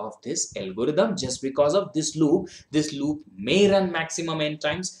complexity of this algorithm just because of this loop. This loop may run maximum n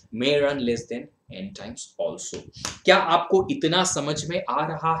times, may run less than n times also. क्या आपको इतना समझ में आ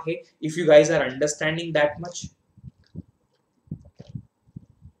रहा है? If you guys are understanding that much.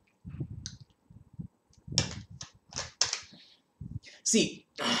 See,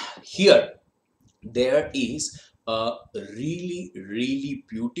 here there is a really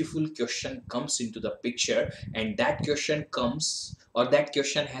beautiful question comes into the picture, and that question comes, or that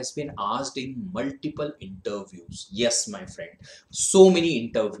question has been asked in multiple interviews. Yes, my friend, so many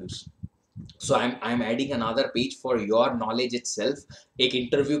interviews. So I'm adding another page for your knowledge itself. एक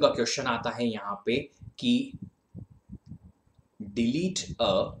interview का question आता है यहाँ पे कि delete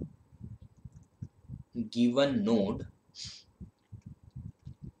a given node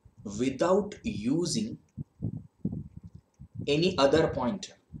without using any other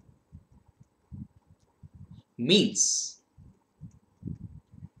pointer. Means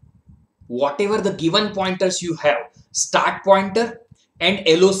whatever the given pointers you have, start pointer and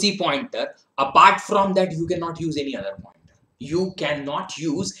LOC pointer, apart from that you cannot use any other pointer. You cannot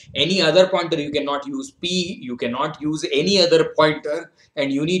use any other pointer, you cannot use P, you cannot use any other pointer,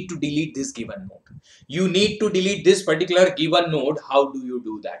 and you need to delete this given node. You need to delete this particular given node. How do you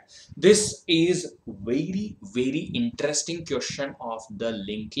do that? This is very interesting question of the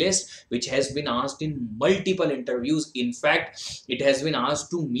linked list, which has been asked in multiple interviews. In fact, it has been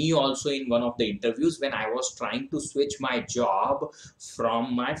asked to me also in one of the interviews when I was trying to switch my job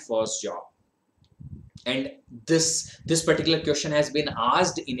from my first job. And this particular question has been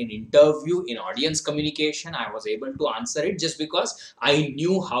asked in an interview in audience communication. I was able to answer it just because I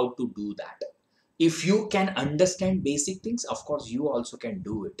knew how to do that. If you can understand basic things, of course you also can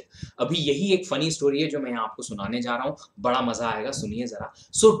do it. अभी यही एक funny story है जो मैं आपको सुनाने जा रहा हूँ, बड़ा मजा आएगा, सुनिए जरा.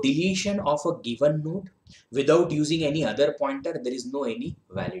 So deletion of a given node without using any other pointer, there is no any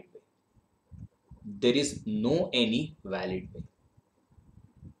valid way. There is no any valid way.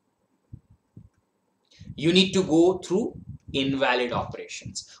 You need to go through invalid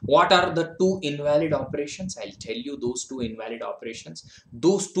operations. What are the two invalid operations? I'll tell you those two invalid operations.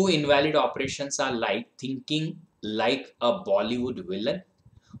 Those two invalid operations are like thinking like a Bollywood villain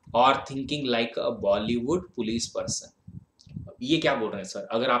or thinking like a Bollywood police person. ये क्या बोल रहे हैं sir?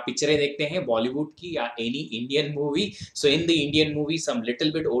 अगर आप पिक्चरें देखते हैं बॉलीवुड की या any Indian movie, so in the Indian movie some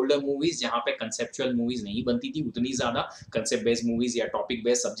little bit older movies जहां पे कंसेप्चुअल मूवीज नहीं बनती थी, उतनी ज्यादा कंसेप्ट बेस्ड मूवीज या topic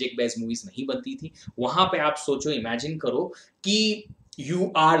based subject based movies नहीं बनती थी, वहां पे आप सोचो, इमेजिन करो कि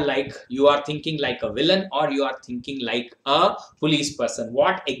you are thinking like a villain or you are thinking like a police person.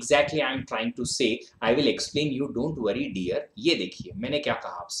 What exactly I am trying to say, I will explain you, don't worry dear. ये देखिए मैंने क्या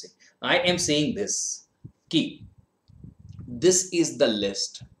कहा आपसे. I am saying this कि this is the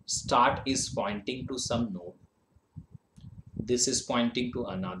list. Start is pointing to some node. This is pointing to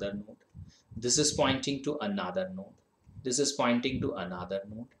another node. This is pointing to another node. This is pointing to another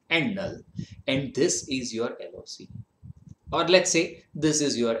node and null. And this is your LOC. Or let's say this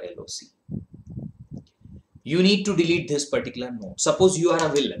is your LOC. You need to delete this particular node. Suppose you are a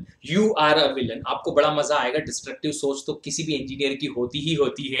villain. You are a villain. आपको बड़ा मजा आएगा. Destructive सोच तो किसी भी engineer की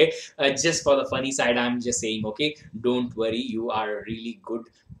होती है. Just for the funny side, I'm just saying, okay, don't worry. You are a really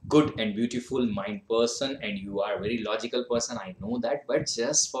good and beautiful mind person, and you are a very logical person. I know that, but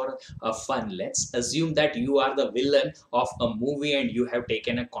just for a fun, let's assume that you are the villain of a movie and you have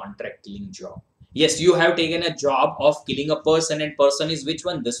taken a contract killing job. Yes, you have taken a job of killing a person, and person is which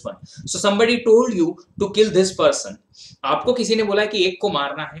one? This one. So somebody told you to kill this person. आपको किसी ने बोला कि एक को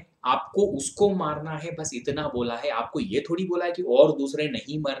मारना है, आपको उसको मारना है, बस इतना बोला है। आपको ये थोड़ी बोला है कि और दूसरे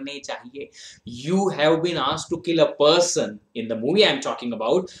नहीं मरने चाहिए। You have been asked to kill a person in the movie I am talking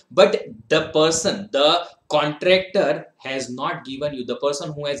about, but the person, the contractor has not given you, the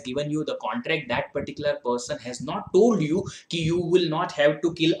person who has given you the contract, that particular person has not told you कि you will not have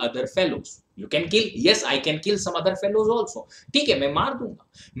to kill other fellows. You can kill, yes, I can kill some other fellows also. ठीक है, मैं मार दूंगा।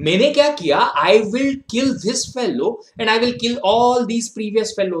 मैंने क्या किया? I will kill this fellow and I will kill all these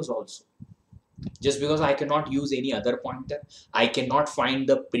previous fellows also. Just because I cannot use any other pointer, I cannot find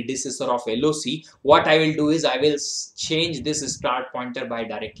the predecessor of LOC, what I will do is I will change this start pointer by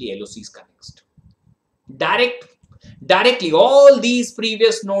directly LOC's next. Directly all these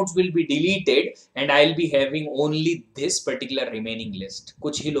previous nodes will be deleted and I'll be having only this particular remaining list.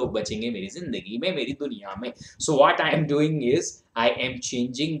 कुछ ही लोग बचेंगे मेरी जिंदगी में, मेरी दुनिया में. So what I am doing is I am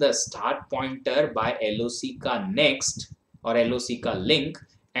changing the start pointer by LOC का next or LOC का link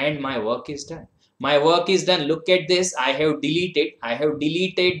and my work is done. My work is done. Look at this. I have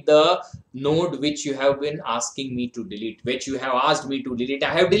deleted the node which you have been asking me to delete, which you have asked me to delete.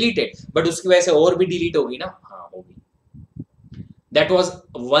 I have deleted, but उसकी वजह से और भी delete होगी ना? हाँ होगी. That was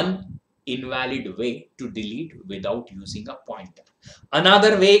one invalid way to delete without using a pointer.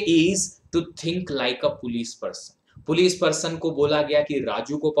 Another way is to think like a police person. Police person को बोला गया कि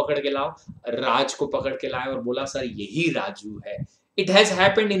राजू को पकड़ के लाओ, राज को पकड़ के लाए और बोला सर यही राजू है. It has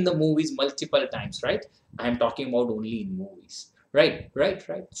happened in the movies multiple times, right? I am talking about only in movies, right.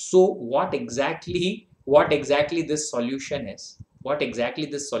 So what exactly this solution is? What exactly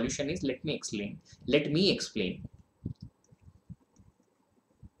this solution is? Let me explain.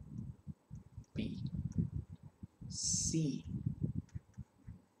 B, C,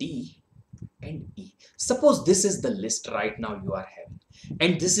 D and E. Suppose this is the list right now you are having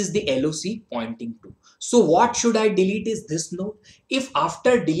and this is the LOC pointing to. So what should I delete is this node. If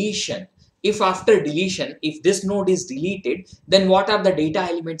after deletion, if this node is deleted, then what are the data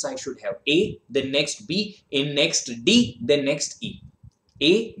elements I should have? A, then next B, in next D, then next E.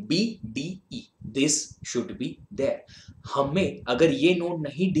 A, B, D, E. This should be there. हमें अगर ये node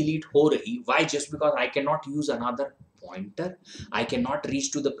नहीं delete हो रही, why? Just because I cannot use another pointer, I cannot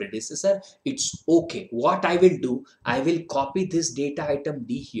reach to the predecessor. It's okay. What I will do, I will copy this data item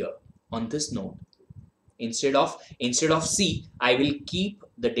D here on this node. Instead of C, I will keep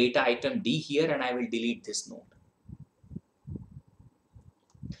the data item D here and I will delete this node.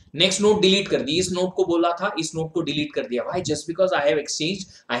 Next node delete कर दी, इस node को बोला था, इस node को delete कर दिया. Why? Just because I have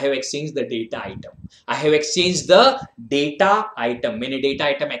exchanged the data item. I have exchanged the data item. मैंने data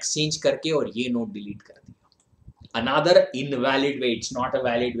item exchange करके और ये node delete कर दिया. Another invalid way. It's not a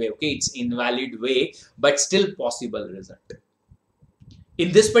valid way. Okay, it's invalid way, but still possible result.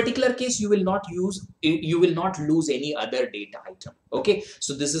 In this particular case, you will not lose any other data item. Okay,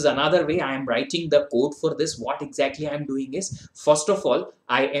 so this is another way. I am writing the code for this. What exactly I am doing is, first of all,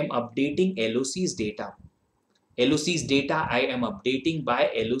 I am updating LOC's data. LOC's data I am updating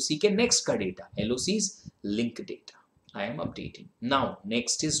by LOC के next का data. LOC's link data I am updating. Now,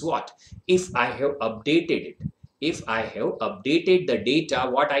 next is what? If I have updated the data,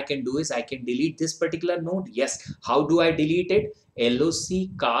 what I can do is I can delete this particular node. Yes. How do I delete it? LOC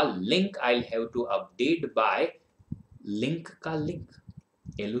का link I'll have to update by link का link.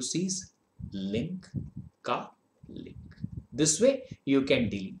 LOC's link का link. This way you can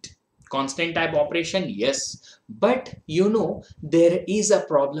delete. Constant type operation, yes. But you know, there is a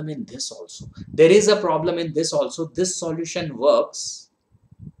problem in this also. This solution works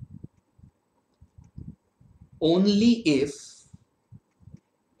only if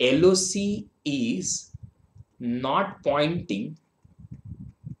LOC is not pointing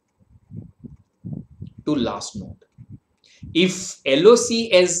to last node. If LOC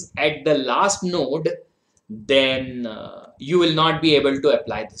is at the last node, then you will not be able to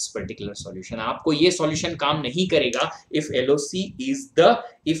apply this particular solution. आपको ये solution काम नहीं करेगा if LOC is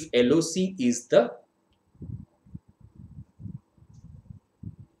the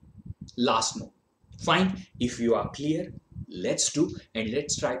last node. Fine. If you are clear, let's do and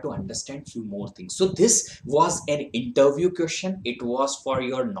let's try to understand few more things. So this was an interview question. It was for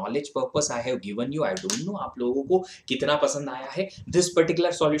your knowledge purpose. I have given you. I don't know आप लोगों को कितना पसंद आया है this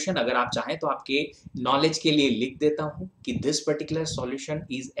particular solution. अगर आप चाहें तो आपके knowledge के लिए लिख देता हूँ कि this particular solution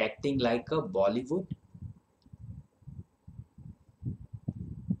is acting like a Bollywood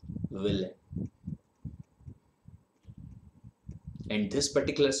villain. And this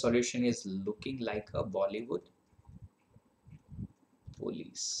particular solution is looking like a Bollywood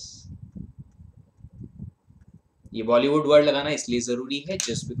police. ये बॉलीवुड वर्ड लगाना इसलिए जरूरी है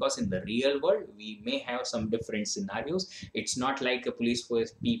just because in the real world we may have some different scenarios. It's not like a police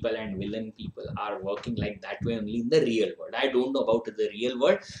force people and villain people are working like that way only in the real world. I don't know about the real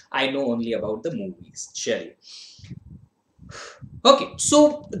world. I know only about the movies. Chaliye. Okay,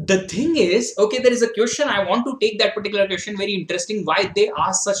 so the thing is, okay, there is a question. I want to take that particular question. Very interesting. Why they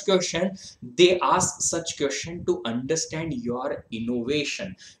ask such question? They ask such question to understand your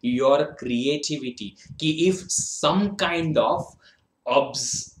innovation, your creativity. Ki if some kind of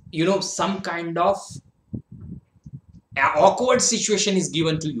some kind of awkward situation is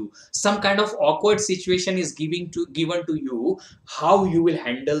given to you, some kind of awkward situation is given to you, how you will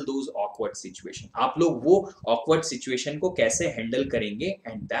handle those awkward situation. आप लोग वो awkward situation को कैसे handle करेंगे,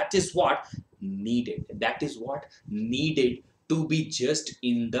 and that is what needed to be just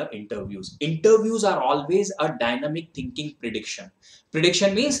in the interviews. Interviews are always a dynamic thinking prediction.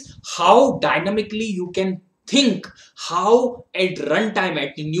 Prediction means how dynamically you can think, how at runtime,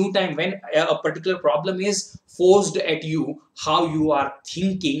 at new time, when a particular problem is forced at you, how you are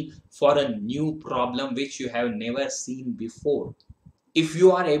thinking for a new problem which you have never seen before. If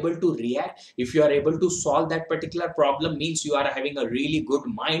you are able to react, if you are able to solve that particular problem, means you are having a really good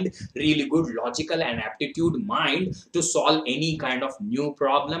mind, really good logical and aptitude mind to solve any kind of new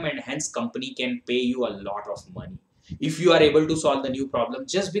problem, and hence company can pay you a lot of money if you are able to solve the new problem.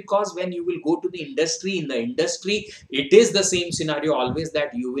 Just because when you will go to the industry, in the industry it is the same scenario always,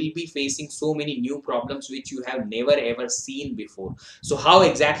 that you will be facing so many new problems which you have never ever seen before. So how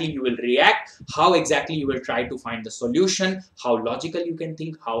exactly you will react, how exactly you will try to find the solution, how logical you can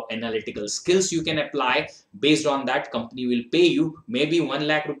think, how analytical skills you can apply, based on that company will pay you maybe 1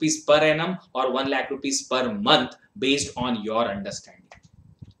 lakh rupees per annum or 1 lakh rupees per month based on your understanding.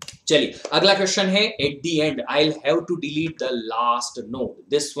 चलिए अगला question है, at the and I will have to delete the last node.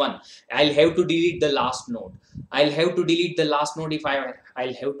 This one, I will have to delete the last node. I will have to delete the last node. If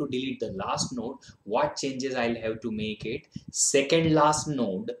I'll have to delete the last node, what changes I'll have to make it? Second last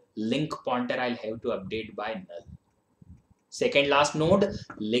node link pointer I'll have to update by null. Second last node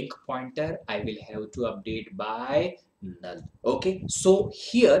link pointer I will have to update by null. Okay, so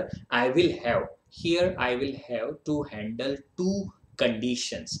here I will have to handle two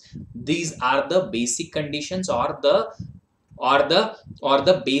conditions. These are the basic conditions or the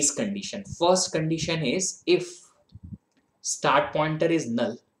base condition. First condition is, if start pointer is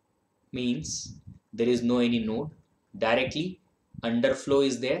null, means there is no any node, directly underflow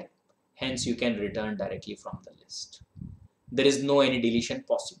is there, hence you can return directly from the list. There is no any deletion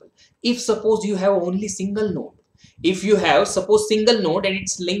possible. If suppose you have only single node, if you have suppose single node and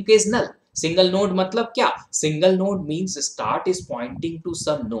its link is null. Single node मतलब क्या? Single node means start is pointing to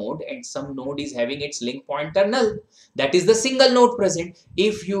some node and some node is having its link pointer null. That is the single node present.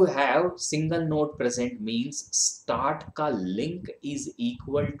 If you have single node present, means start का link is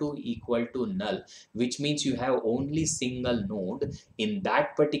equal to null, which means you have only single node. In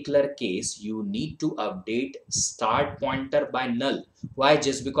that particular case, you need to update start pointer by null. Why?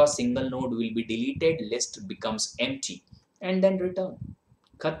 Just because single node will be deleted, list becomes empty, and then return.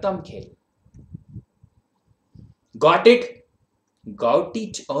 खत्म खेल. Got it? Got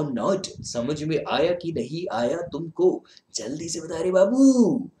it or not? समझ में आया कि नहीं आया तुमको? जल्दी से बता रे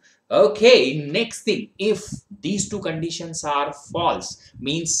बाबू. Okay, next thing, if these two conditions are false,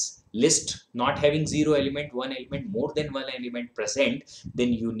 means list not having 0 element, 1 element, more than 1 element present,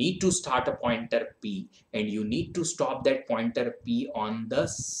 then you need to start a pointer p and you need to stop that pointer p on the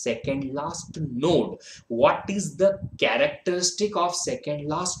second last node. What is the characteristic of second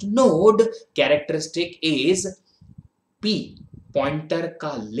last node? Characteristic is p pointer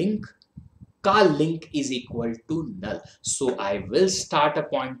का link is equal to null. So I will start a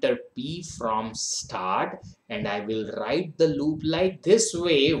pointer p from start and I will write the loop like this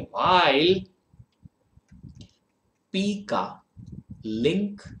way, while p का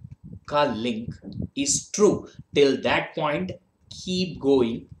link is true. Till that point, keep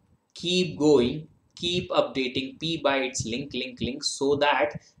going, keep updating p by its link, so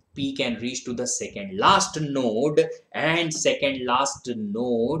that p can reach to the second last node, and second last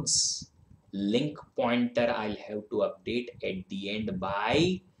node's link pointer I'll have to update at the end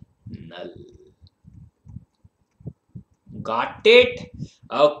by null. Got it?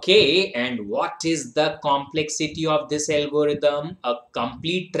 Okay, and what is the complexity of this algorithm? A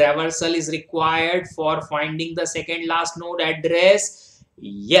complete traversal is required for finding the second last node address.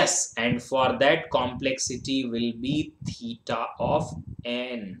 Yes, and for that complexity will be theta of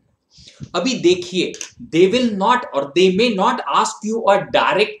n. अभी देखिए, they will not or they may not ask you a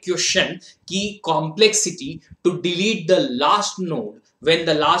direct question कि complexity to delete the last node when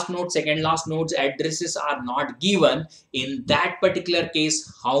the last node, second last node's addresses are not given, in that particular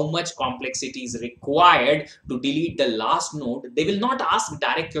case, how much complexity is required to delete the last node? They will not ask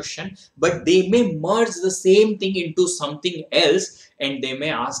direct question, but they may merge the same thing into something else and they may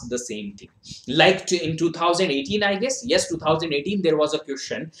ask the same thing. Like in 2018, I guess, yes, 2018, there was a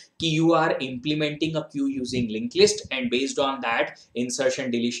question कि you are implementing a queue using linked list and based on that,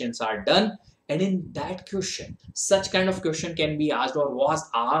 insertion deletions are done. And in that question, such kind of question can be asked or was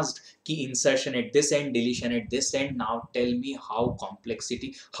asked कि insertion at this end, deletion at this end. Now tell me how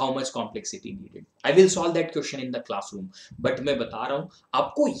much complexity needed. I will solve that question in the classroom. But मैं बता रहा हूँ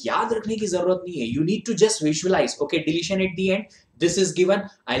आपको याद रखने की जरूरत नहीं है. You need to just visualize. Okay, deletion at the end. This is given.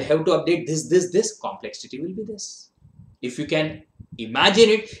 I'll have to update this. Complexity will be this. If you can imagine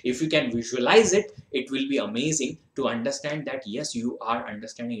it, if you can visualize it, it will be amazing to understand that yes, you are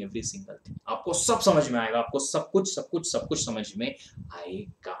understanding every single thing. आपको सब समझ में आएगा, आपको सब कुछ समझ में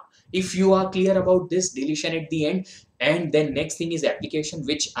आएगा. If you are clear about this deletion at the end, and then next thing is application,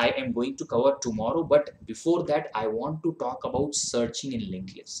 which I am going to cover tomorrow. But before that, I want to talk about searching in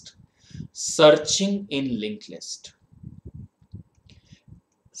linked list. Searching in linked list.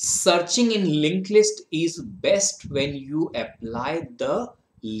 Searching in linked list is best when you apply the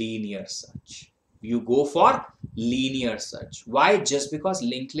linear search. You go for linear search. Why? Just because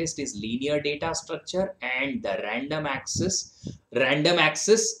linked list is linear data structure and the random access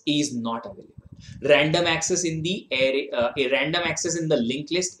is not available. Random access in the array, random access in the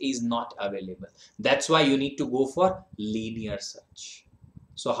linked list is not available. That's why you need to go for linear search.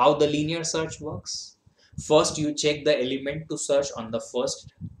 So how the linear search works? First, you check the element to search on the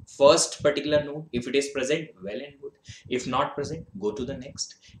first particular node. If it is present, well and good. If not present, go to the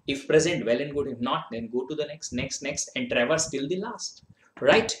next. If present, well and good. If not, then go to the next, and traverse till the last.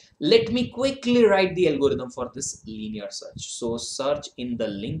 Right? Let me quickly write the algorithm for this linear search. So search in the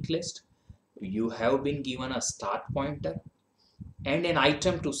linked list. You have been given a start pointer and an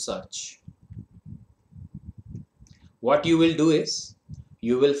item to search. What you will do is,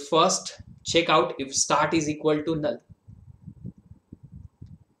 you will first check out if start is equal to null.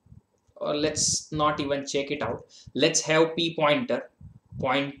 Or let's not even check it out. Let's have p pointer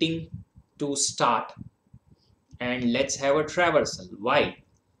pointing to start and let's have a traversal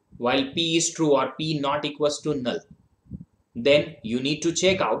while p is true or p not equals to null. Then you need to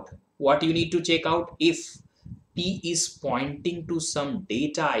check out what you need to check out if p is pointing to some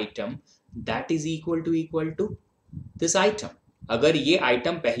data item that is equal to this item. अगर ये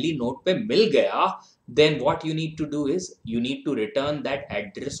item पहली node पे मिल गया, then what you need to do is you need to return that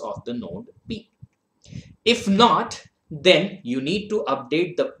address of the node p. If not, then you need to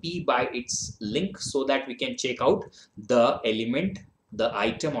update the p by its link so that we can check out the element, the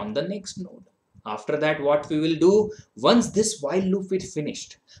item on the next node. After that, what we will do, once this while loop is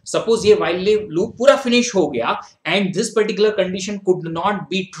finished, suppose ये while loop पूरा finish हो गया and this particular condition could not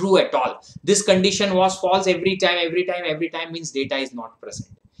be true at all. This condition was false every time means data is not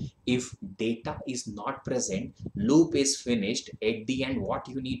present. If data is not present, loop is finished. At the end, what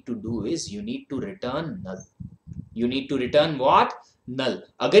you need to do is you need to return null. You need to return what? Null.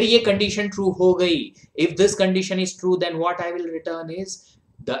 अगर ये condition true हो गई, if this condition is true, then what I will return is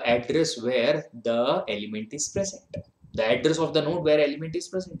the address where the element is present. The address of the node where element is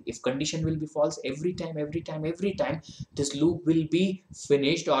present. If condition will be false every time, this loop will be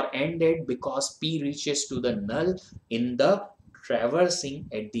finished or ended because p reaches to the null. In the traversing,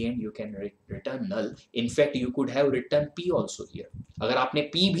 at the end you can return null. In fact, you could have written p also here. अगर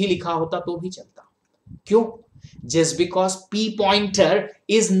आपने p भी लिखा होता तो भी चलता. क्यों? Just because p pointer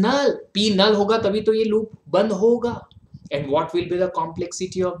is null. p null होगा तभी तो ये loop बंद होगा. And what will be the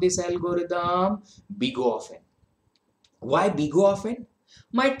complexity of this algorithm? Big O of n. Why big O of n?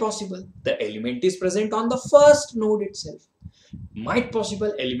 Might possible the element is present on the first node itself. Might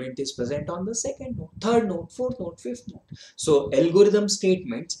possible element is present on the second node, third node, fourth node, fifth node. So algorithm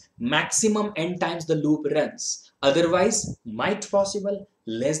statements, maximum n times the loop runs. Otherwise, might possible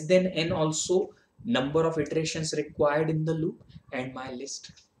less than n also number of iterations required in the loop and my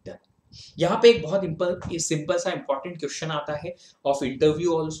list. यहाँ पे एक बहुत simple सा important question आता है of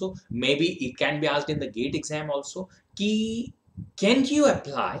interview also, may be it can be asked in the gate exam also, कि can you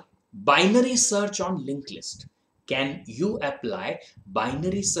apply binary search on link list? Can you apply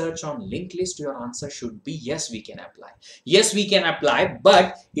binary search on linked list? Your answer should be yes, we can apply. Yes, we can apply,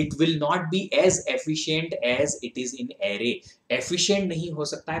 but it will not be as efficient as it is in array. Efficient नहीं हो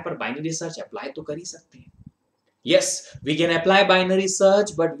सकता है, पर binary search apply तो कर ही सकते हैं. Yes, we can apply binary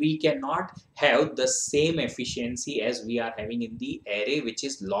search, but we cannot have the same efficiency as we are having in the array, which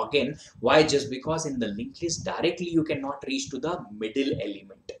is log n. Why? Just because in the linked list directly you cannot reach to the middle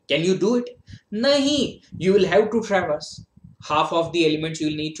element. Can you do it? Nahi. You will have to traverse. Half of the elements you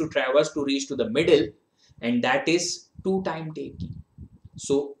will need to traverse to reach to the middle, and that is too time taking.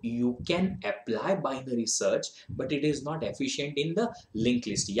 So you can apply binary search, but it is not efficient in the linked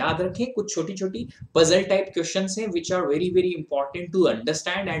list. याद रखें कुछ छोटी छोटी puzzle type questions हैं which are very important to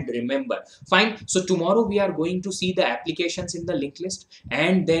understand and remember. Fine. So tomorrow we are going to see the applications in the linked list,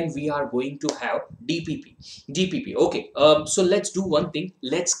 and then we are going to have DPP. DPP. Okay. So let's do one thing.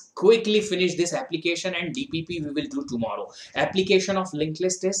 Let's quickly finish this application, and DPP we will do tomorrow. Application of linked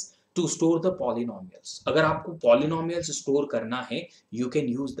list is to store the polynomials. अगर आपको polynomials store करना है, you can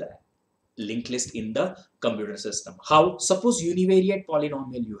use the linked list in the computer system. How? Suppose univariate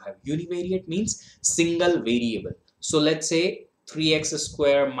polynomial you have. Univariate means single variable. So let's say 3x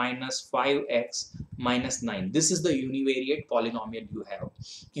square minus 5x minus 9. This is the univariate polynomial you have.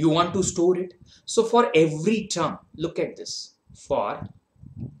 You want to store it. So for every term, look at this. For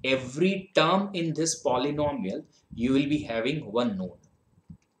every term in this polynomial, you will be having one node.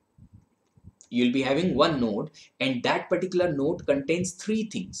 You'll be having one node, and that particular node contains three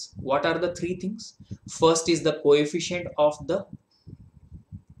things. What are the three things? First is the coefficient of the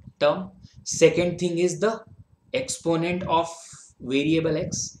term. Second thing is the exponent of variable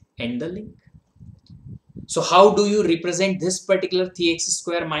x and the link. So how do you represent this particular 3x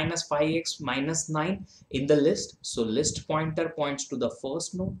square minus 5x minus 9 in the list? So list pointer points to the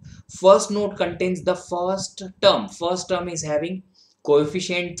first node. First node contains the first term. First term is having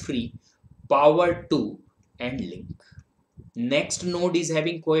coefficient 3, power 2 and link. Next node is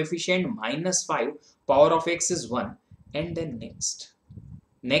having coefficient minus 5, power of x is 1, and then next.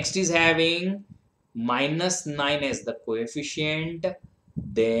 Next is having minus 9 as the coefficient,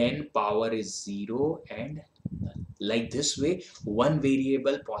 then power is 0 and null. Like this way, one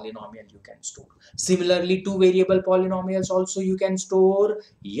variable polynomial you can store. Similarly, two variable polynomials also you can store.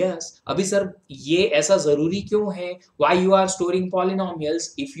 Yes. अभी sir ये ऐसा जरूरी क्यों है? Why you are storing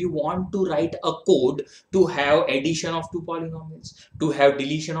polynomials? If you want to write a code to have addition of two polynomials, to have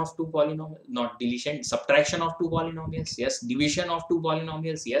deletion of two polynomials, not deletion, subtraction of two polynomials, yes, division of two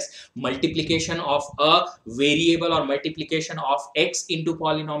polynomials, yes, multiplication of a variable or multiplication of x into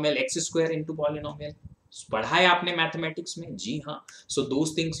polynomial, x square into polynomial. पढ़ा है आपने mathematics में? जी हाँ. So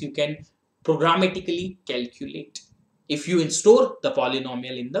those things you can programmatically calculate if you store the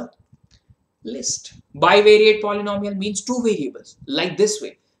polynomial in the list. Bivariate polynomial means two variables, like this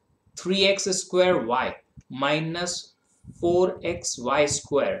way: 3x square y minus 4xy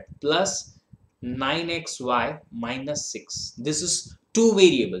square plus 9xy minus 6. This is two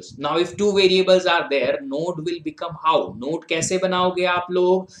variables. Now if two variables are there, node will become how? Node कैसे बनाओगे आप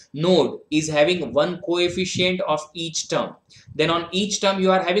लोग? Node is having one coefficient of each term. Then on each term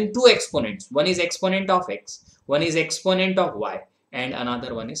you are having two exponents. One is exponent of x, one is exponent of y, and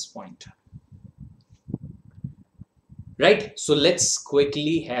another one is pointer. Right? So let's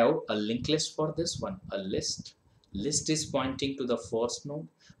quickly have a linked list for this one. A list. List is pointing to the first node.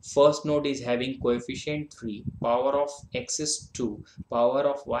 First node is having coefficient 3, power of x is 2, power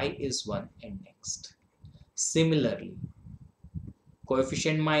of y is 1, and next. Similarly,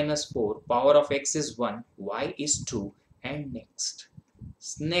 coefficient minus 4, power of x is 1, y is 2, and next.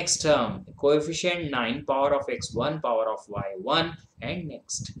 Next term, coefficient 9, power of x 1, power of y 1, and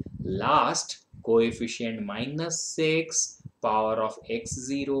next. Last, coefficient minus 6, power of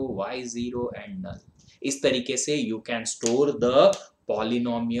x0, y0, and null. इस तरीके से you can store the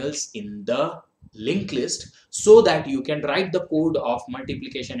polynomials in the linked list so that you can write the code of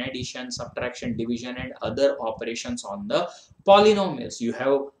multiplication, addition, subtraction, division, and other operations on the polynomials. You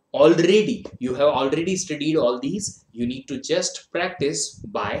have already studied all these. You need to just practice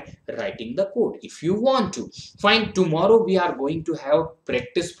by writing the code if you want to. Fine. Tomorrow we are going to have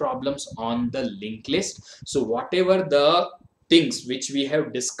practice problems on the linked list. So whatever the things which we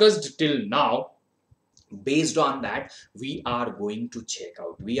have discussed till now, based on that we are going to check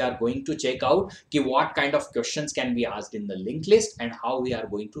out what kind of questions can be asked in the linked list and how we are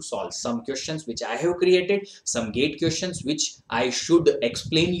going to solve some questions which I have created, some gate questions which I should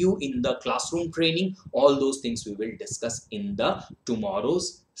explain you in the classroom training. All those things we will discuss in the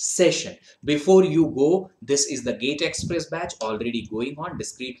tomorrow's session. Before you go, this is the GATE Express batch already going on.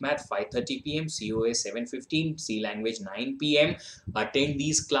 Discrete Math 5:30 p.m, COA 7:15, C Language 9 p.m. Attend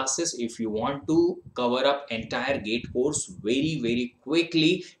these classes if you want to cover up entire GATE course very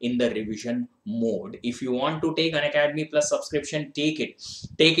quickly in the revision mode. If you want to take Unacademy Plus subscription, take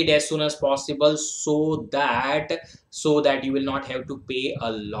it as soon as possible, so that you will not have to pay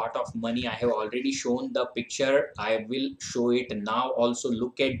a lot of money. I have already shown the picture, I will show it now also.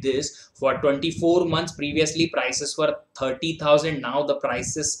 Look at this. For 24 months, previously prices were 30,000. Now the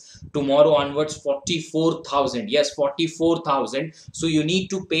prices tomorrow onwards 44,000. Yes, 44,000. So you need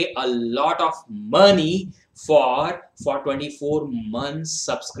to pay a lot of money for 24 months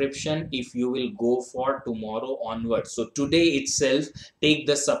subscription if you will go for tomorrow onwards. So today itself take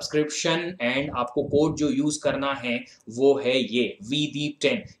the subscription, and आपको code जो use करना है वो है ये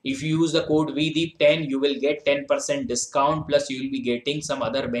VDeep10. If you use the code VDeep10, you will get 10% discount, plus you will be getting some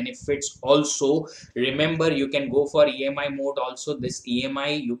other benefits also. Remember, you can go for EMI mode also. This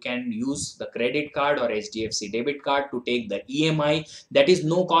EMI you can use the credit card or HDFC debit card to take the EMI. That is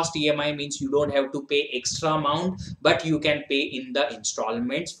no cost EMI, means you don't have to pay extra amount, but you can pay in the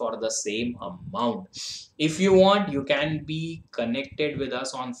installments for the same amount. If you want, you can be connected with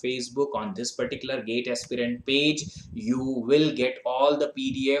us on Facebook on this particular GATE aspirant page. You will get all the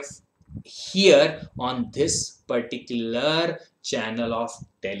PDF here on this particular channel of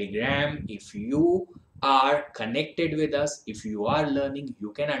Telegram. If you are connected with us, if you are learning,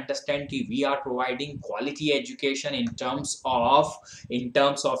 you can understand that we are providing quality education in terms of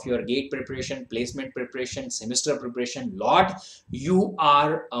your GATE preparation, placement preparation, semester preparation lot. You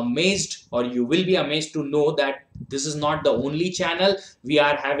are amazed, or you will be amazed to know that this is not the only channel. We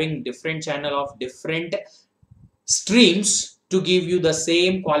are having different channel of different streams to give you the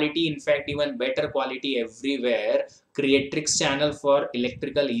same quality, in fact even better quality everywhere. Creatrix channel for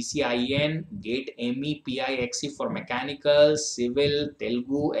electrical ECIN, GATE ME PIXE for mechanical, civil,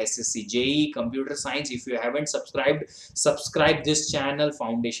 Telugu, SSC JE, computer science. If you haven't subscribed, subscribe this channel.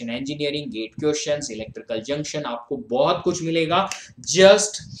 Foundation engineering, GATE questions, electrical junction, आपको बहुत कुछ मिलेगा.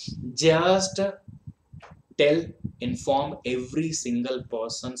 Just inform every single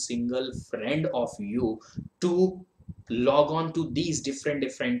person, single friend of you to log on to these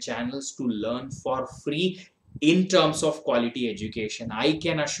different channels to learn for free in terms of quality education. I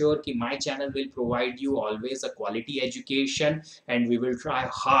can assure that my channel will provide you always a quality education, and we will try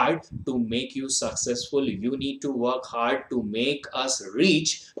hard to make you successful. You need to work hard to make us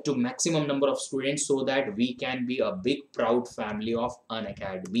reach to maximum number of students, so that we can be a big proud family of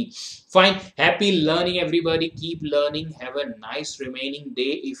Unacademy. Fine. Happy learning everybody. Keep learning. Have a nice remaining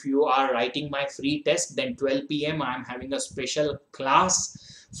day. If you are writing my free test, then 12 PM I am having a special class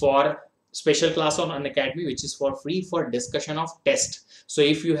on Unacademy, which is for free, for discussion of test. So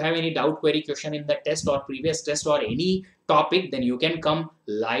if you have any doubt, query, question in the test or previous test or any topic, then you can come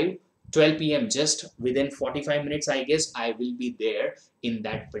live 12 PM. Just within 45 minutes, I guess I will be there in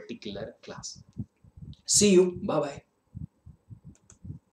that particular class. See you. Bye bye.